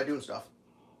supposed to be outside doing stuff.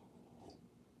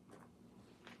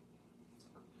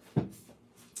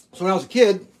 So when I was a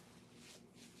kid,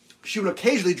 she would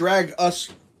occasionally drag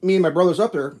me and my brothers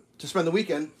up there to spend the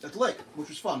weekend at the lake, which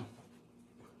was fun.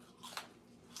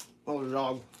 Oh, there's a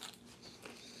dog.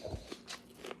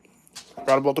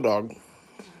 Forgot about the dog.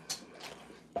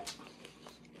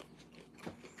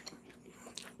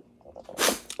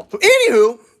 So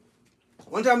anywho,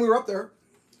 one time we were up there.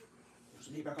 There's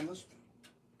some heat back on this.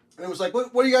 And it was like,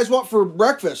 what do you guys want for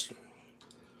breakfast?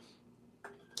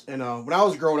 And when I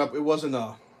was growing up, it wasn't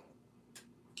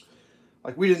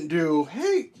like we didn't do,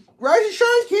 hey, rise and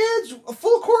shine, kids, a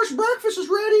full course breakfast is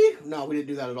ready. No, we didn't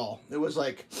do that at all. It was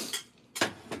like,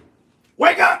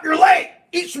 wake up, you're late,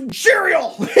 eat some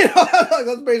cereal. You know,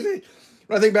 that's basically,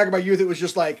 when I think back in my youth, it was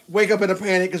just like, wake up in a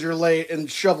panic because you're late and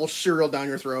shovel cereal down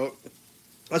your throat.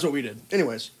 That's what we did.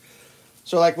 Anyways,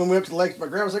 so like when we went to the lake, my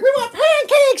grandma was like, we want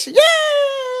pancakes,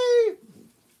 yay!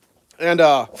 And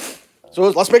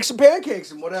so let's make some pancakes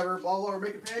and whatever, blah, blah, we're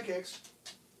making pancakes.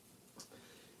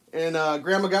 And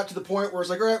Grandma got to the point where it's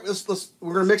like, all right,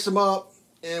 we're going to mix them up.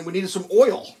 And we needed some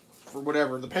oil for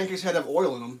whatever. The pancakes had to have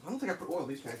oil in them. I don't think I put oil in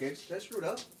these pancakes. Did I screw it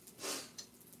up?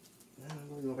 I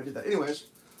don't even know if I did that. Anyways,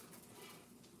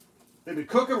 maybe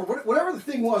cook them or whatever the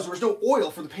thing was, there was no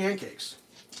oil for the pancakes.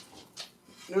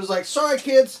 And it was like, sorry,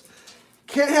 kids,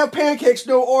 can't have pancakes,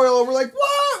 no oil. And we're like,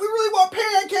 what? We really want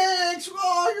pancakes.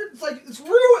 Oh, it's like, it's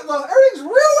ruined. Everything's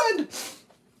ruined.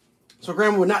 So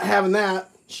Grandma was not having that.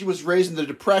 She was raised in the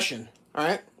Depression, all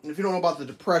right? And if you don't know about the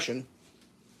Depression,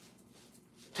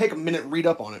 take a minute and read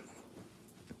up on it.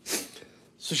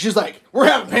 So she's like, we're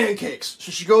having pancakes. So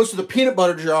she goes to the peanut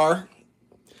butter jar,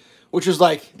 which is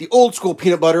like the old school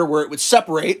peanut butter where it would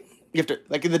separate. You have to,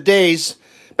 like in the days,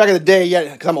 back in the day,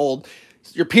 yeah, because I'm old,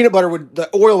 your peanut butter the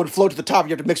oil would float to the top. You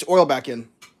have to mix oil back in.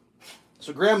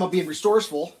 So Grandma, being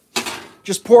resourceful,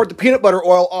 just poured the peanut butter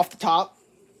oil off the top.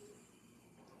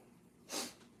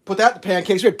 Put that in the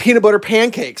pancakes. We had peanut butter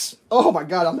pancakes. Oh my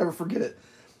God, I'll never forget it.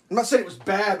 I'm not saying it was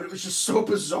bad, but it was just so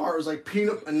bizarre. It was like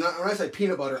peanut, and when I say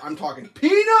peanut butter, I'm talking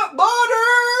peanut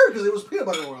butter! Because it was peanut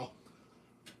butter oil.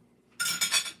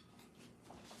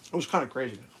 It was kind of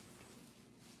crazy.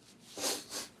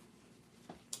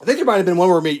 I think there might have been one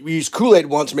where we used Kool-Aid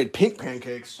once and made pink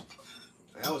pancakes.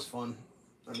 That was fun.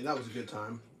 I mean, that was a good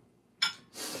time.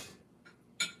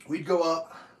 We'd go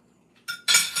up.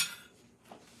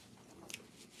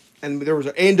 And there was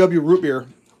an A&W root beer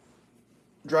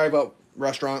drive-up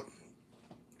restaurant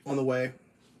on the way.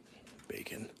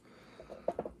 Bacon.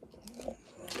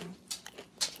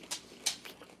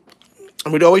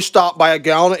 And we'd always stop by a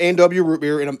gallon of A&W root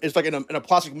beer. It's like in a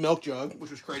plastic milk jug,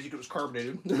 which was crazy because it was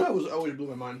carbonated. That always blew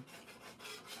my mind.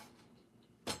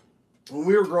 When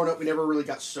we were growing up, we never really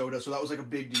got soda, so that was like a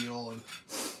big deal. And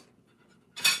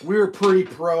we were pretty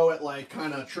pro at like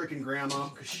kind of tricking Grandma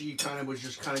because she kind of was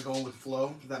just kind of going with the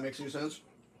flow, if that makes any sense.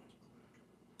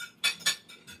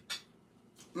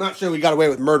 I'm not saying we got away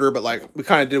with murder, but like we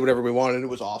kind of did whatever we wanted. It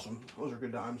was awesome. Those are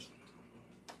good times.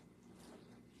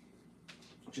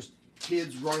 Just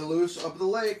kids running loose up the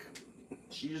lake.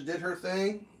 She just did her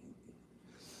thing.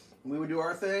 We would do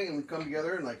our thing and we'd come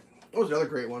together and like, what was the other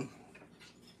great one?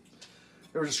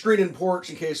 There was a screened-in porch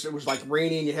in case it was like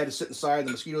raining and you had to sit inside,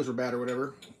 the mosquitoes were bad or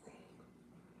whatever.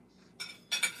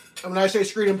 And when I say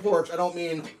screened-in porch, I don't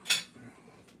mean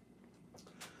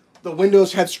the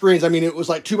windows had screens. I mean, it was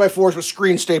like 2x4s with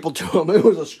screens stapled to them. It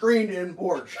was a screened-in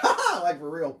porch. Like, for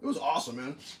real. It was awesome,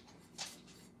 man.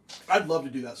 I'd love to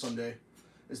do that someday,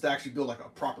 is to actually build like a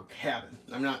proper cabin.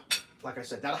 I'm not, like I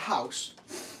said, not a house.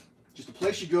 Just a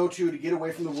place you go to get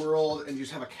away from the world and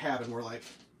just have a cabin where like,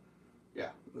 yeah,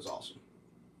 it was awesome.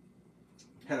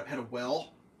 Had a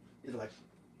well. You had to like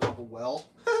pump a well,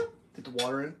 get the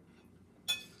water in.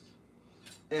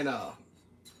 And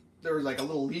there was like a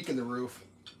little leak in the roof.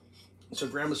 So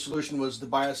Grandma's solution was to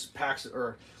buy us packs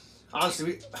or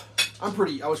Honestly, I was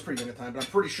pretty young at the time, but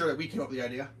I'm pretty sure that we came up with the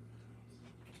idea.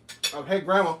 Oh, hey,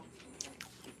 Grandma.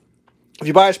 If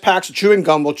you buy us packs of chewing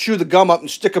gum, we'll chew the gum up and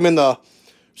stick them in the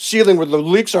ceiling where the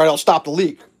leaks are. It'll stop the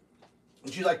leak.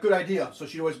 And she's like, good idea. So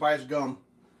she'd always buy us gum.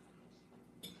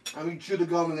 And we'd chew the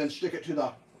gum and then stick it to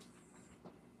the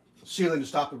ceiling to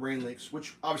stop the rain leaks,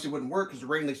 which obviously wouldn't work because the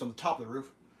rain leaks on the top of the roof.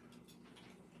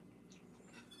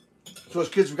 So as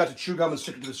kids, we got to chew gum and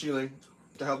stick it to the ceiling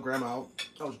to help Grandma out.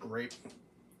 That was great.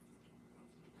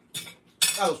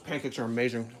 Oh, those pancakes are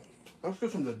amazing. Let's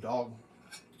get some to the dog.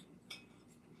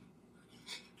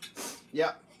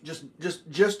 Yeah, just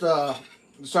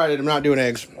decided I'm not doing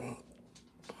eggs.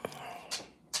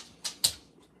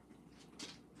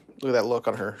 Look at that look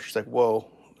on her. She's like, whoa,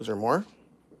 is there more?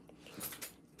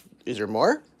 Is there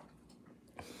more?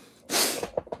 All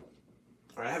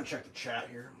right, I haven't checked the chat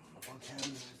here.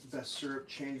 Best syrup,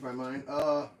 changed my mind.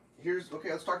 Okay,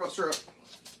 let's talk about syrup.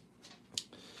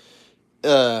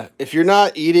 If you're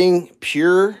not eating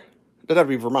pure, it doesn't have to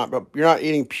be Vermont, but you're not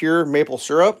eating pure maple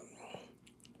syrup,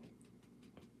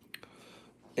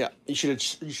 yeah, you should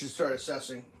start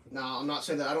assessing. Now, I'm not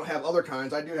saying that I don't have other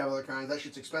kinds. I do have other kinds. That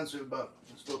shit's expensive, but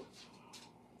still.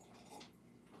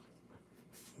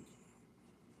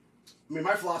 I mean,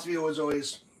 my philosophy was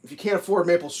always, if you can't afford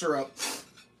maple syrup,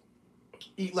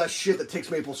 eat less shit that takes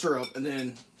maple syrup, and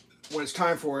then when it's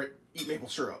time for it, eat maple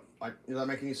syrup. Like, does that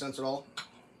make any sense at all?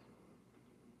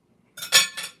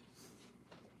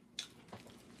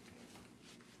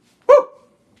 Woo!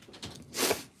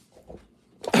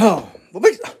 Oh, what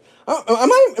makes?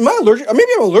 Am I allergic? Maybe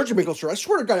I'm allergic to maple syrup. I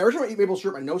swear to God, every time I eat maple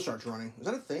syrup, my nose starts running. Is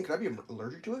that a thing? Could I be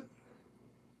allergic to it?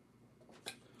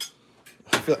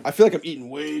 I feel like I'm eating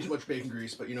way too much bacon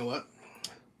grease, but you know what?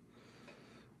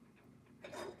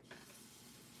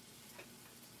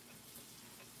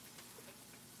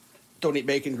 Don't eat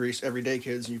bacon grease every day,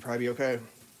 kids, and you'll probably be okay.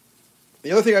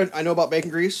 The other thing I know about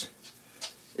bacon grease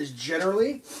is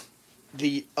generally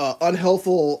the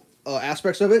unhealthful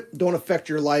aspects of it don't affect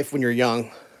your life when you're young.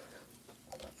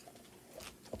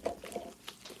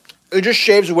 It just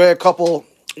shaves away a couple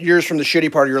years from the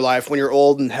shitty part of your life when you're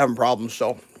old and having problems.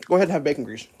 So go ahead and have bacon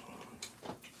grease.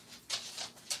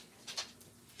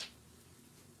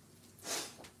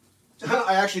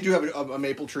 I actually do have a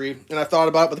maple tree, and I thought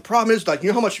about it, but the problem is, like, you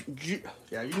know how much...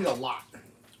 Yeah, you need a lot.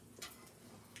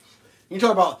 You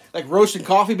talk about, like, roasting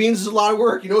coffee beans is a lot of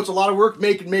work. You know it's a lot of work?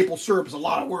 Making maple syrup is a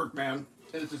lot of work, man.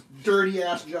 And it's this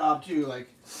dirty-ass job, too. Like,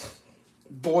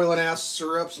 boiling-ass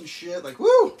syrups and shit. Like,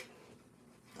 woo!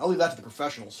 I'll leave that to the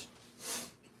professionals.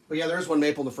 But yeah, there's one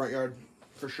maple in the front yard,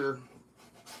 for sure.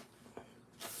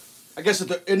 I guess if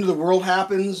the end of the world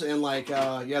happens and, like,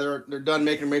 yeah, they're done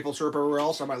making maple syrup everywhere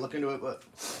else, I might look into it. But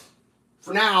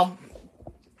for now,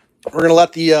 we're gonna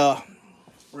let the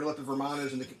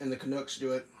Vermonters and the Canucks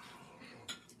do it.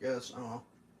 Yes, I don't know.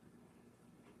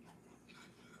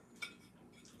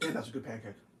 Yeah, that's a good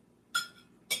pancake.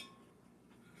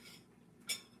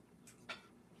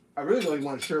 I really don't even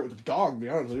want to share it with the dog, to be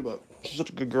honest with you, but she's such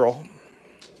a good girl.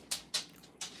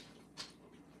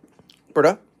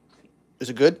 Berta, is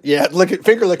it good? Yeah,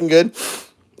 finger licking good.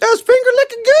 That was finger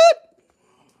licking good.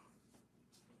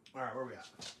 All right, where are we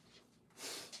at?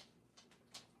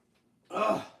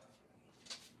 Ugh. I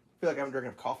feel like I haven't drank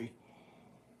enough coffee.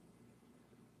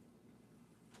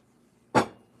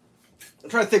 I'm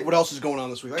trying to think what else is going on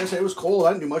this week. Like I said, it was cold. I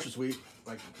didn't do much this week.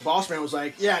 Like, boss man was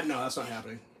like, yeah, no, that's not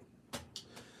happening.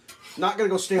 Not going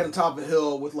to go stand on top of a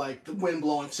hill with, like, the wind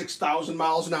blowing 6,000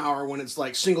 miles an hour when it's,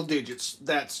 like, single digits.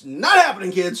 That's not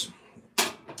happening, kids.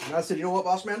 And I said, you know what,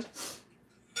 boss man?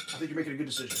 I think you're making a good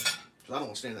decision. Because I don't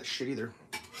want to stand that shit either.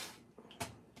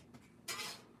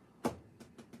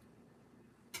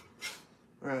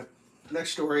 Alright,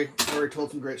 next story. I already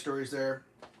told some great stories there.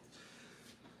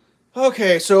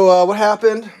 Okay, so what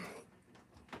happened?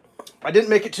 I didn't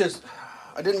make it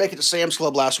to Sam's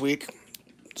Club last week,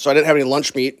 so I didn't have any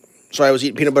lunch meat. So I was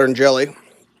eating peanut butter and jelly.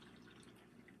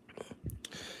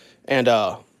 And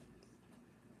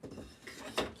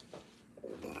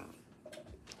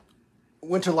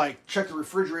went to, like, check the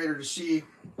refrigerator to see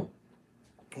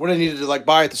what I needed to, like,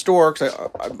 buy at the store, because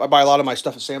I buy a lot of my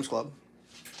stuff at Sam's Club.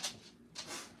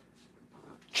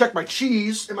 Check my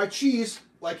cheese, and my cheese,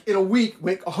 like, in a week,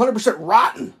 went 100%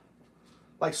 rotten.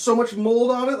 Like, so much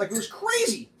mold on it, like, it was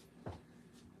crazy.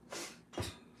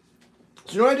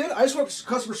 So you know what I did? I just went to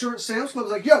customer service at Sam's Club. I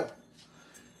was like, yo,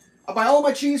 I buy all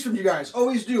my cheese from you guys.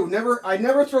 Always do. I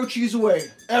never throw cheese away.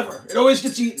 Ever. It always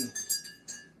gets eaten.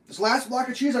 This last block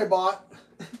of cheese I bought,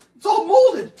 it's all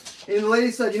molded. And the lady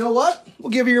said, you know what? We'll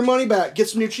give you your money back. Get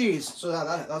some new cheese. So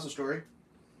that's the story.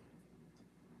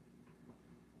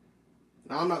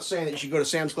 Now, I'm not saying that you should go to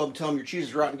Sam's Club and tell them your cheese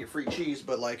is rotten and get free cheese,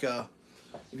 but like, if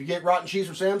you get rotten cheese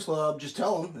from Sam's Club, just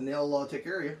tell them and they'll take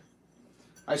care of you.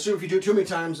 I assume if you do it too many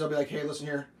times, they'll be like, hey, listen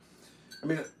here. I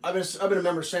mean, I've been a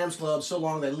member of Sam's Club so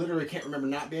long that I literally can't remember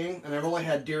not being, and I've only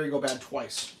had dairy go bad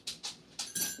twice.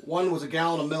 One was a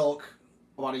gallon of milk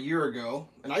about a year ago,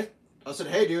 and I said,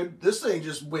 hey, dude, this thing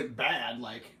just went bad.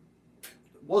 Like,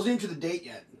 wasn't even to the date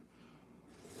yet.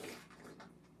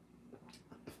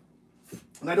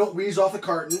 And I don't wheeze off the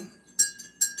carton.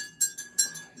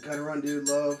 Gotta run, dude.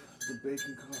 Love the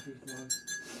bacon coffee. Come on.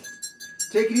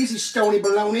 Take it easy, Stony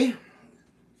Baloney.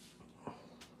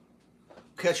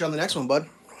 Catch you on the next one, bud.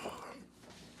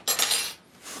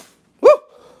 Woo!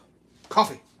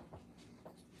 Coffee.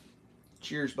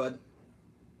 Cheers, bud.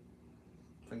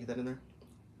 If I can get that in there.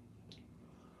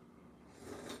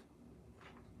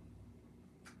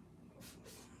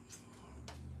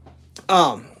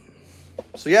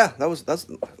 So yeah, that's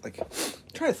like, I'm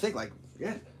trying to think, like,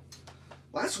 yeah.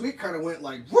 Last week kind of went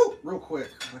like, whoop, real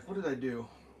quick. Like, what did I do?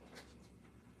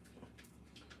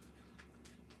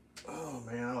 Oh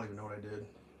man, I don't even know what I did.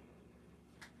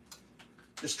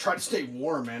 Just tried to stay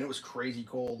warm, man. It was crazy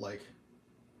cold. Like,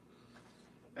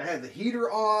 I had the heater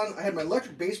on, I had my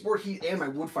electric baseboard heat and my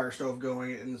wood fire stove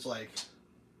going, and it's like,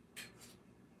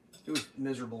 it was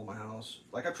miserable in my house.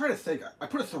 Like, I'm trying to think. I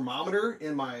put a thermometer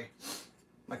in my,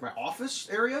 like, my office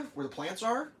area where the plants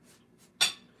are.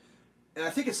 And I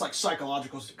think it's like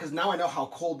psychological, because now I know how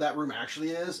cold that room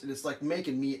actually is, and it's like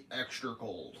making me extra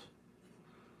cold.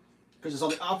 Because it's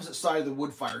on the opposite side of the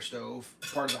wood fire stove,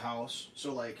 part of the house.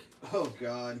 So like, oh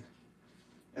God.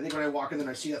 I think when I walk in there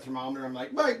and I see that thermometer, I'm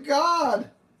like, my God!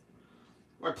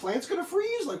 My plant's gonna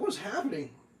freeze? Like, what's happening?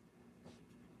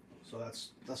 So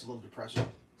that's a little depressing.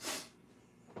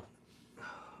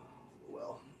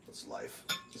 Well, that's life.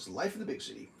 It's life in the big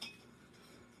city. I'm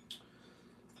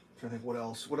trying to think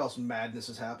what else madness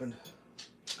has happened.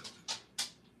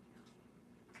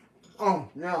 Oh,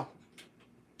 yeah.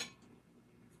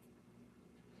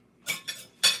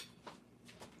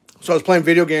 So I was playing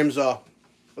video games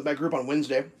with my group on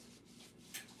Wednesday.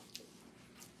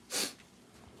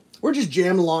 We're just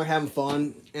jamming along, having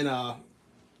fun, and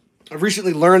I've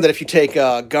recently learned that if you take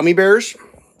gummy bears,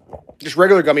 just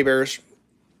regular gummy bears,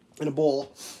 in a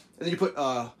bowl, and then you put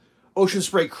ocean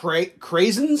spray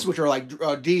craisins, which are like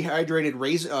dehydrated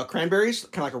cranberries,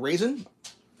 kind of like a raisin.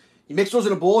 You mix those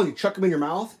in a bowl and you chuck them in your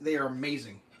mouth. They are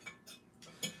amazing.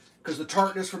 Because the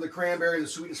tartness from the cranberry and the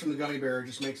sweetness from the gummy bear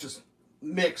just makes this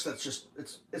mix that's just,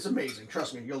 it's amazing.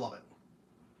 Trust me, you'll love it.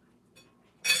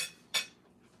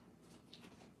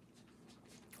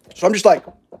 So I'm just like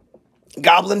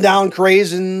gobbling down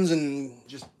craisins and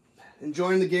just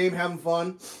enjoying the game, having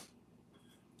fun.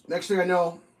 Next thing I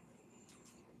know,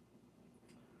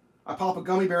 I pop a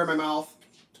gummy bear in my mouth,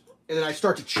 and then I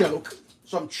start to choke.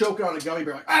 So I'm choking on a gummy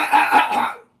bear, like, ah, ah, ah,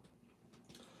 ah.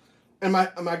 And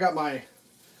I got my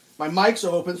mic's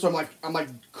open, so I'm like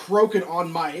croaking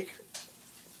on mic.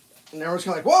 And everyone's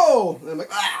kind of like, whoa! And I'm like,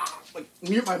 ah! Like,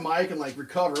 mute my mic and like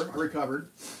recover. I recovered.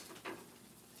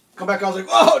 Come back, I was like,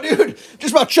 whoa, dude!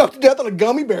 Just about choked to death on a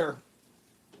gummy bear.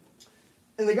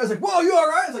 And the guy's like, whoa, you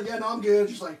alright? I was like, yeah, no, I'm good.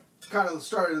 Just like, kind of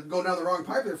started going down the wrong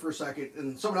pipe there for a second.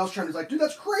 And someone else chimed in, like, dude,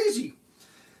 that's crazy.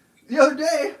 The other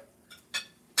day,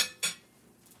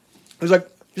 he's like,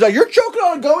 you're choking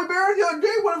on a gummy bear? The other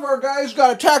day, one of our guys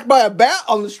got attacked by a bat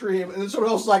on the stream. And then someone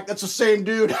else was like, that's the same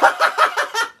dude.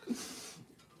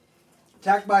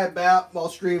 Attacked by a bat while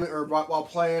streaming, or while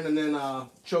playing, and then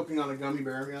choking on a gummy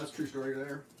bear. Yeah, that's a true story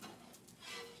there.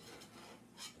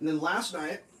 And then last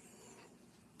night,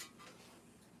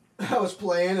 I was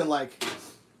playing, and like,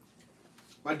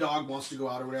 my dog wants to go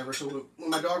out or whatever. So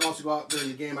when my dog wants to go out during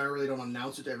the game, I really don't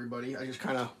announce it to everybody. I just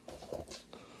kind of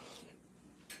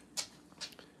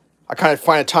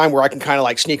find a time where I can kind of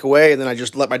like sneak away, and then I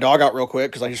just let my dog out real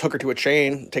quick because I just hook her to a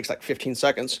chain. It takes like 15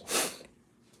 seconds.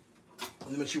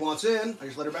 And then when she wants in, I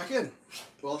just let her back in.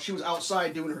 Well, she was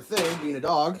outside doing her thing, being a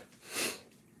dog.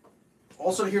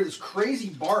 Also, I hear this crazy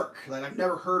bark that I've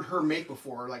never heard her make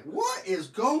before. Like, what is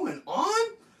going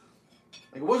on?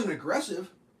 Like, it wasn't aggressive.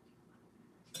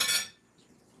 It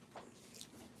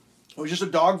was just a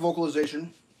dog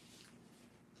vocalization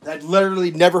that I'd literally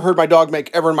never heard my dog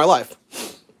make ever in my life.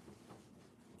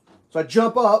 So I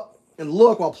jump up and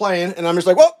look while playing, and I'm just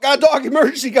like, well, got a dog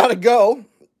emergency, gotta go.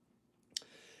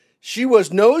 She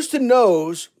was nose to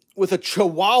nose with a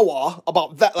chihuahua,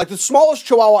 about that, like the smallest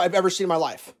chihuahua I've ever seen in my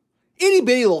life. Itty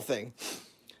bitty little thing.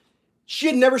 She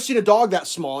had never seen a dog that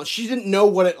small, and she didn't know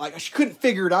what it, like, she couldn't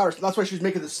figure it out. That's why she was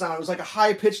making this sound. It was like a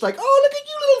high-pitched, like, oh, look at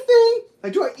you, little thing.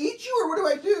 Like, do I eat you, or what do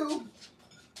I do?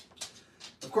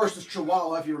 of course, this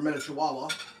Chihuahua, if you ever met a Chihuahua,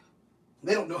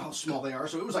 they don't know how small they are,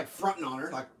 so it was like fronting on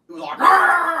her, like it was like,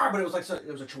 but it was like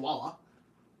it was a Chihuahua.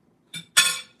 I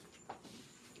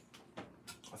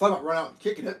thought about running out and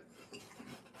kicking it,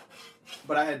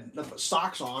 but I had nothing but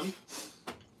socks on.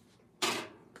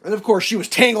 And of course, she was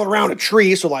tangled around a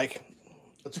tree, so like,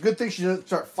 it's a good thing she didn't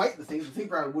start fighting the things. I think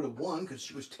probably would have won because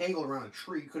she was tangled around a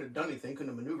tree, couldn't have done anything,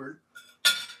 couldn't have maneuvered.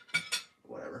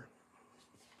 Whatever.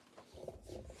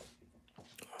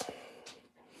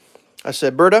 I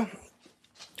said, Berta,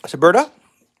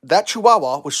 that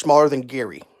Chihuahua was smaller than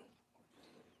Gary.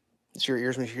 It's your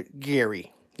ears,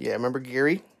 Gary. Yeah, remember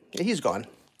Gary? Yeah, he's gone.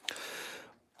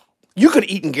 You could have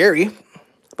eaten Gary,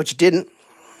 but you didn't.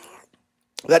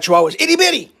 That Chihuahua was itty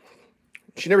bitty.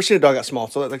 She never seen a dog that small,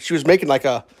 so like she was making like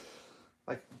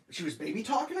she was baby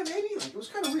talking to baby. Like it was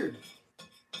kind of weird.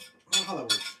 I don't know how that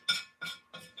works.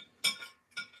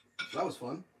 So that was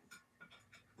fun.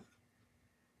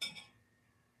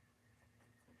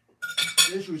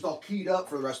 And then she was all keyed up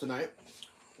for the rest of the night.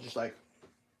 Just like,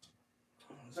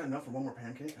 is that enough for one more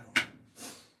pancake? I don't know.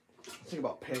 Think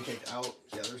about pancake out.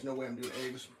 Yeah, there's no way I'm doing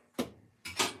eggs.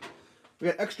 We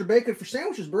got extra bacon for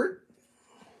sandwiches, Bert.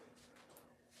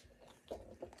 I'm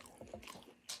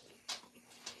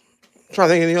trying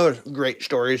to think of any other great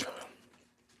stories.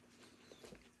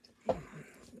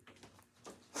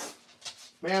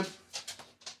 Man,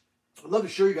 I'd love to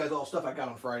show you guys all the stuff I got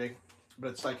on Friday, but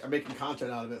it's like I'm making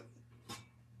content out of it.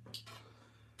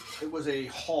 It was a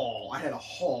haul. I had a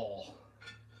haul.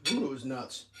 Ooh, it was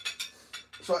nuts.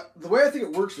 So the way I think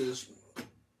it works is,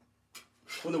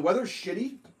 when the weather's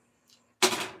shitty,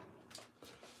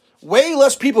 way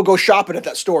less people go shopping at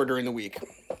that store during the week.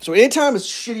 So anytime it's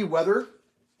shitty weather,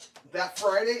 that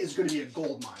Friday is going to be a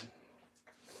gold mine.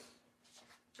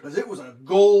 Because it was a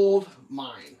gold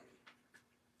mine.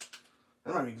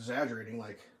 I'm not even exaggerating.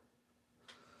 Like,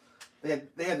 they had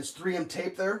this 3M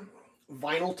tape there,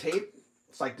 vinyl tape.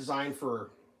 It's like designed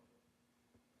for,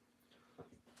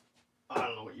 I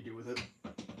don't know what you do with it.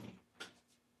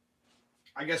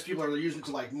 I guess people are using it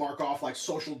to like mark off like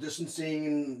social distancing,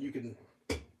 and you can.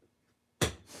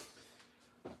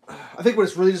 I think what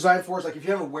it's really designed for is like if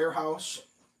you have a warehouse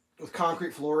with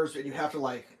concrete floors and you have to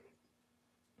like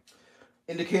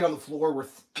indicate on the floor where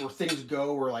things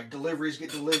go, where like deliveries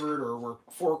get delivered or where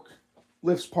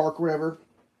forklifts park or whatever.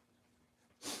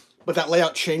 But that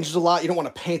layout changes a lot. You don't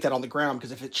want to paint that on the ground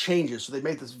because if it changes, so they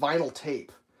made this vinyl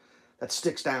tape that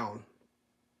sticks down.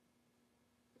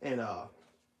 And I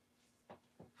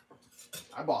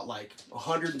bought like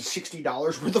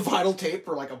 $160 worth of vinyl tape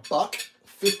for like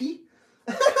 $1.50.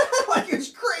 Like it's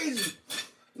crazy.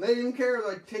 And they didn't even care.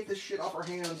 Like take this shit off our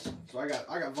hands. So I got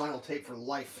vinyl tape for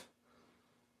life.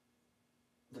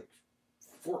 Like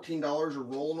 $14 a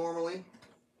roll normally.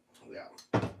 Yeah,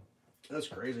 that's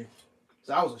crazy.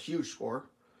 So that was a huge score.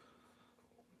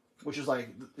 Which is like,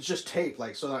 it's just tape.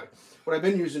 Like, so that what I've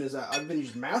been using is that I've been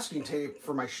using masking tape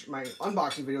for my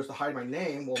unboxing videos to hide my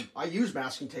name. Well, I use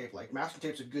masking tape. Like, masking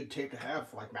tape's a good tape to have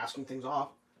for like masking things off.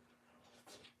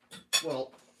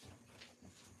 Well,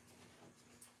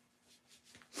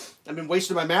 I've been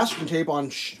wasting my masking tape on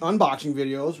unboxing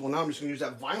videos. Well, now I'm just going to use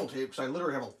that vinyl tape because I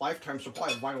literally have a lifetime supply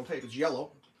of vinyl tape. It's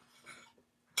yellow.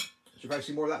 So you probably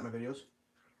see more of that in my videos.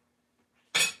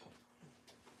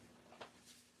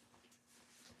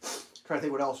 Trying to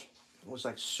think what else was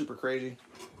like super crazy.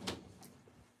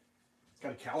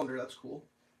 Got a calendar, that's cool.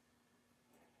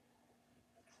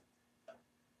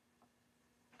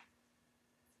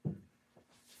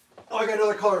 Oh, I got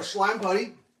another color of slime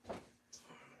putty.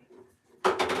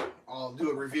 I'll do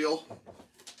a reveal.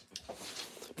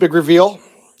 Big reveal.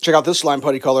 Check out this slime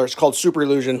putty color. It's called Super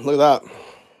Illusion. Look at that.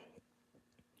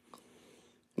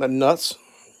 Isn't that nuts?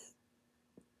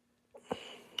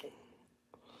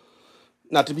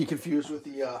 Not to be confused with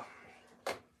the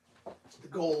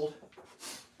gold.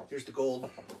 Here's the gold.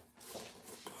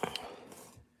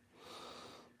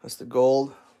 That's the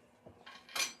gold.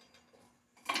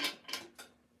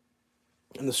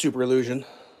 And the Super Illusion.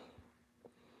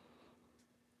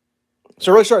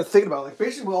 So I really started thinking about, like,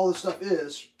 basically what all this stuff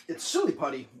is, it's silly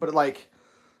putty, but it, like,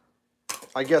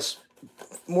 I guess,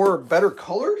 better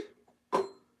colored?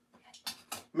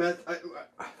 Man,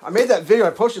 I made that video I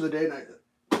posted the other day, and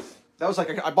that was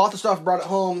like, I bought the stuff, brought it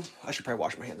home. I should probably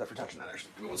wash my hands after touching that, actually.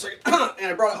 Give me 1 second. And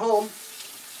I brought it home.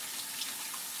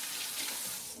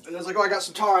 And I was like, oh, I got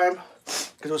some time.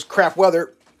 Because it was crap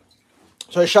weather.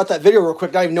 So I shot that video real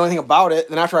quick. Didn't even know anything about it.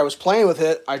 Then after I was playing with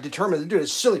it, I determined, dude,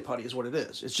 it's silly putty is what it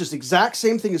is. It's just the exact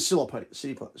same thing as silly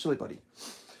putty.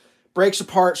 Breaks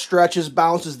apart, stretches,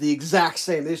 bounces, the exact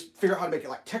same. They just figure out how to make it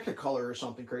like Technicolor or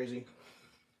something crazy.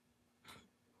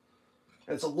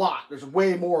 And it's a lot. There's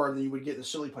way more than you would get in a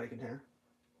silly putty container.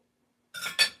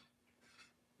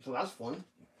 So that's fun.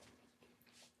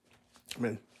 I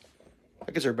mean,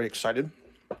 that gets everybody excited.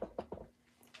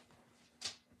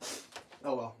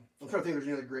 Oh well. I'm trying to think if there's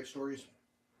any other great stories.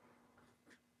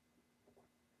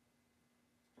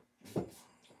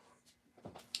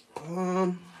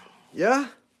 Yeah.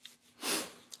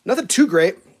 Nothing too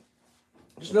great.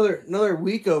 Just another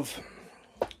week of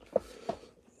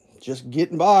just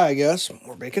getting by, I guess.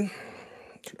 More bacon.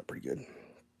 Turned out pretty good.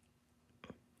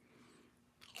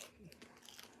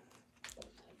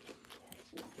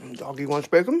 Doggy wants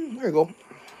bacon. There you go.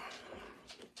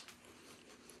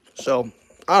 So,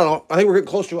 I don't know. I think we're getting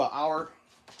close to an hour.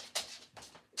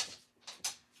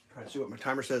 Trying to see what my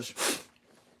timer says.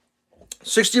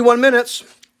 61 minutes.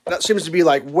 That seems to be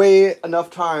like way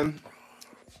enough time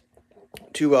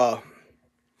to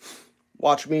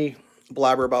watch me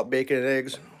blabber about bacon and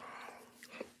eggs.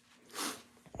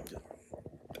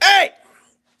 Hey!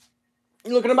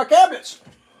 You looking at my cabinets?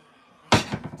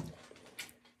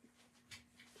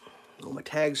 Oh, my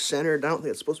tag's centered. I don't think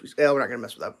it's supposed to be. Yeah, we're not going to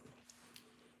mess with that.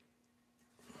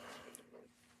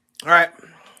 All right.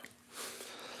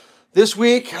 This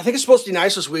week, I think it's supposed to be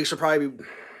nice this week, so probably be,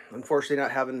 unfortunately, not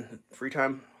having free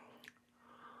time.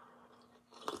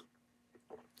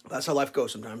 That's how life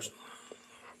goes sometimes.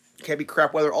 Can't be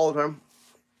crap weather all the time.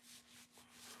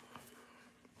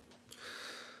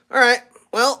 All right.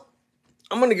 Well,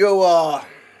 I'm going to go,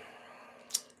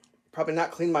 probably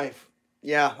not clean my...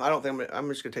 Yeah, I don't think I'm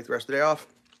just going to take the rest of the day off.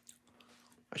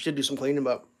 I should do some cleaning,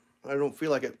 but I don't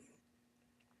feel like it.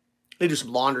 I need to do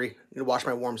some laundry. I need to wash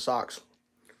my warm socks.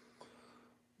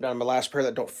 Down my last pair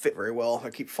that don't fit very well. I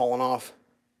keep falling off.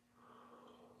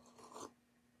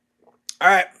 All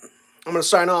right. I'm going to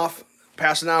sign off.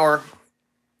 Past an hour.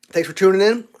 Thanks for tuning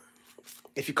in.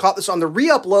 If you caught this on the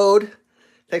re-upload,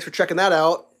 thanks for checking that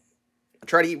out. I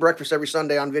try to eat breakfast every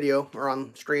Sunday on video or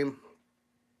on stream.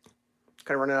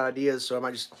 Kind of running out of ideas, so I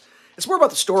might just... It's more about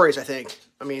the stories, I think.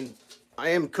 I mean, I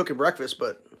am cooking breakfast,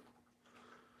 but...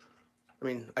 I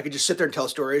mean, I could just sit there and tell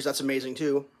stories. That's amazing,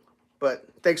 too. But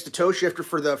thanks to Toe Shifter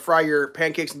for the fry your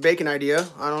pancakes and bacon idea.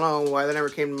 I don't know why that never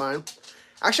came to mind.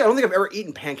 Actually, I don't think I've ever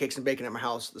eaten pancakes and bacon at my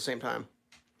house at the same time.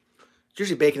 It's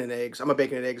usually bacon and eggs. I'm a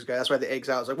bacon and eggs guy. That's why the eggs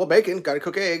out. I was like, well, bacon, got to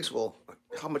cook eggs. Well,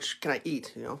 how much can I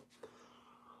eat, you know?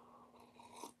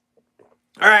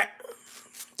 All right.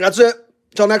 That's it.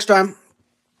 Until next time.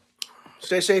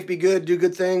 Stay safe, be good, do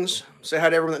good things. Say hi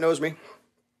to everyone that knows me.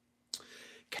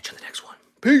 Catch you on the next one.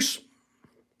 Peace.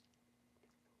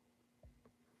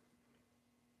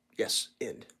 Yes,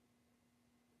 end.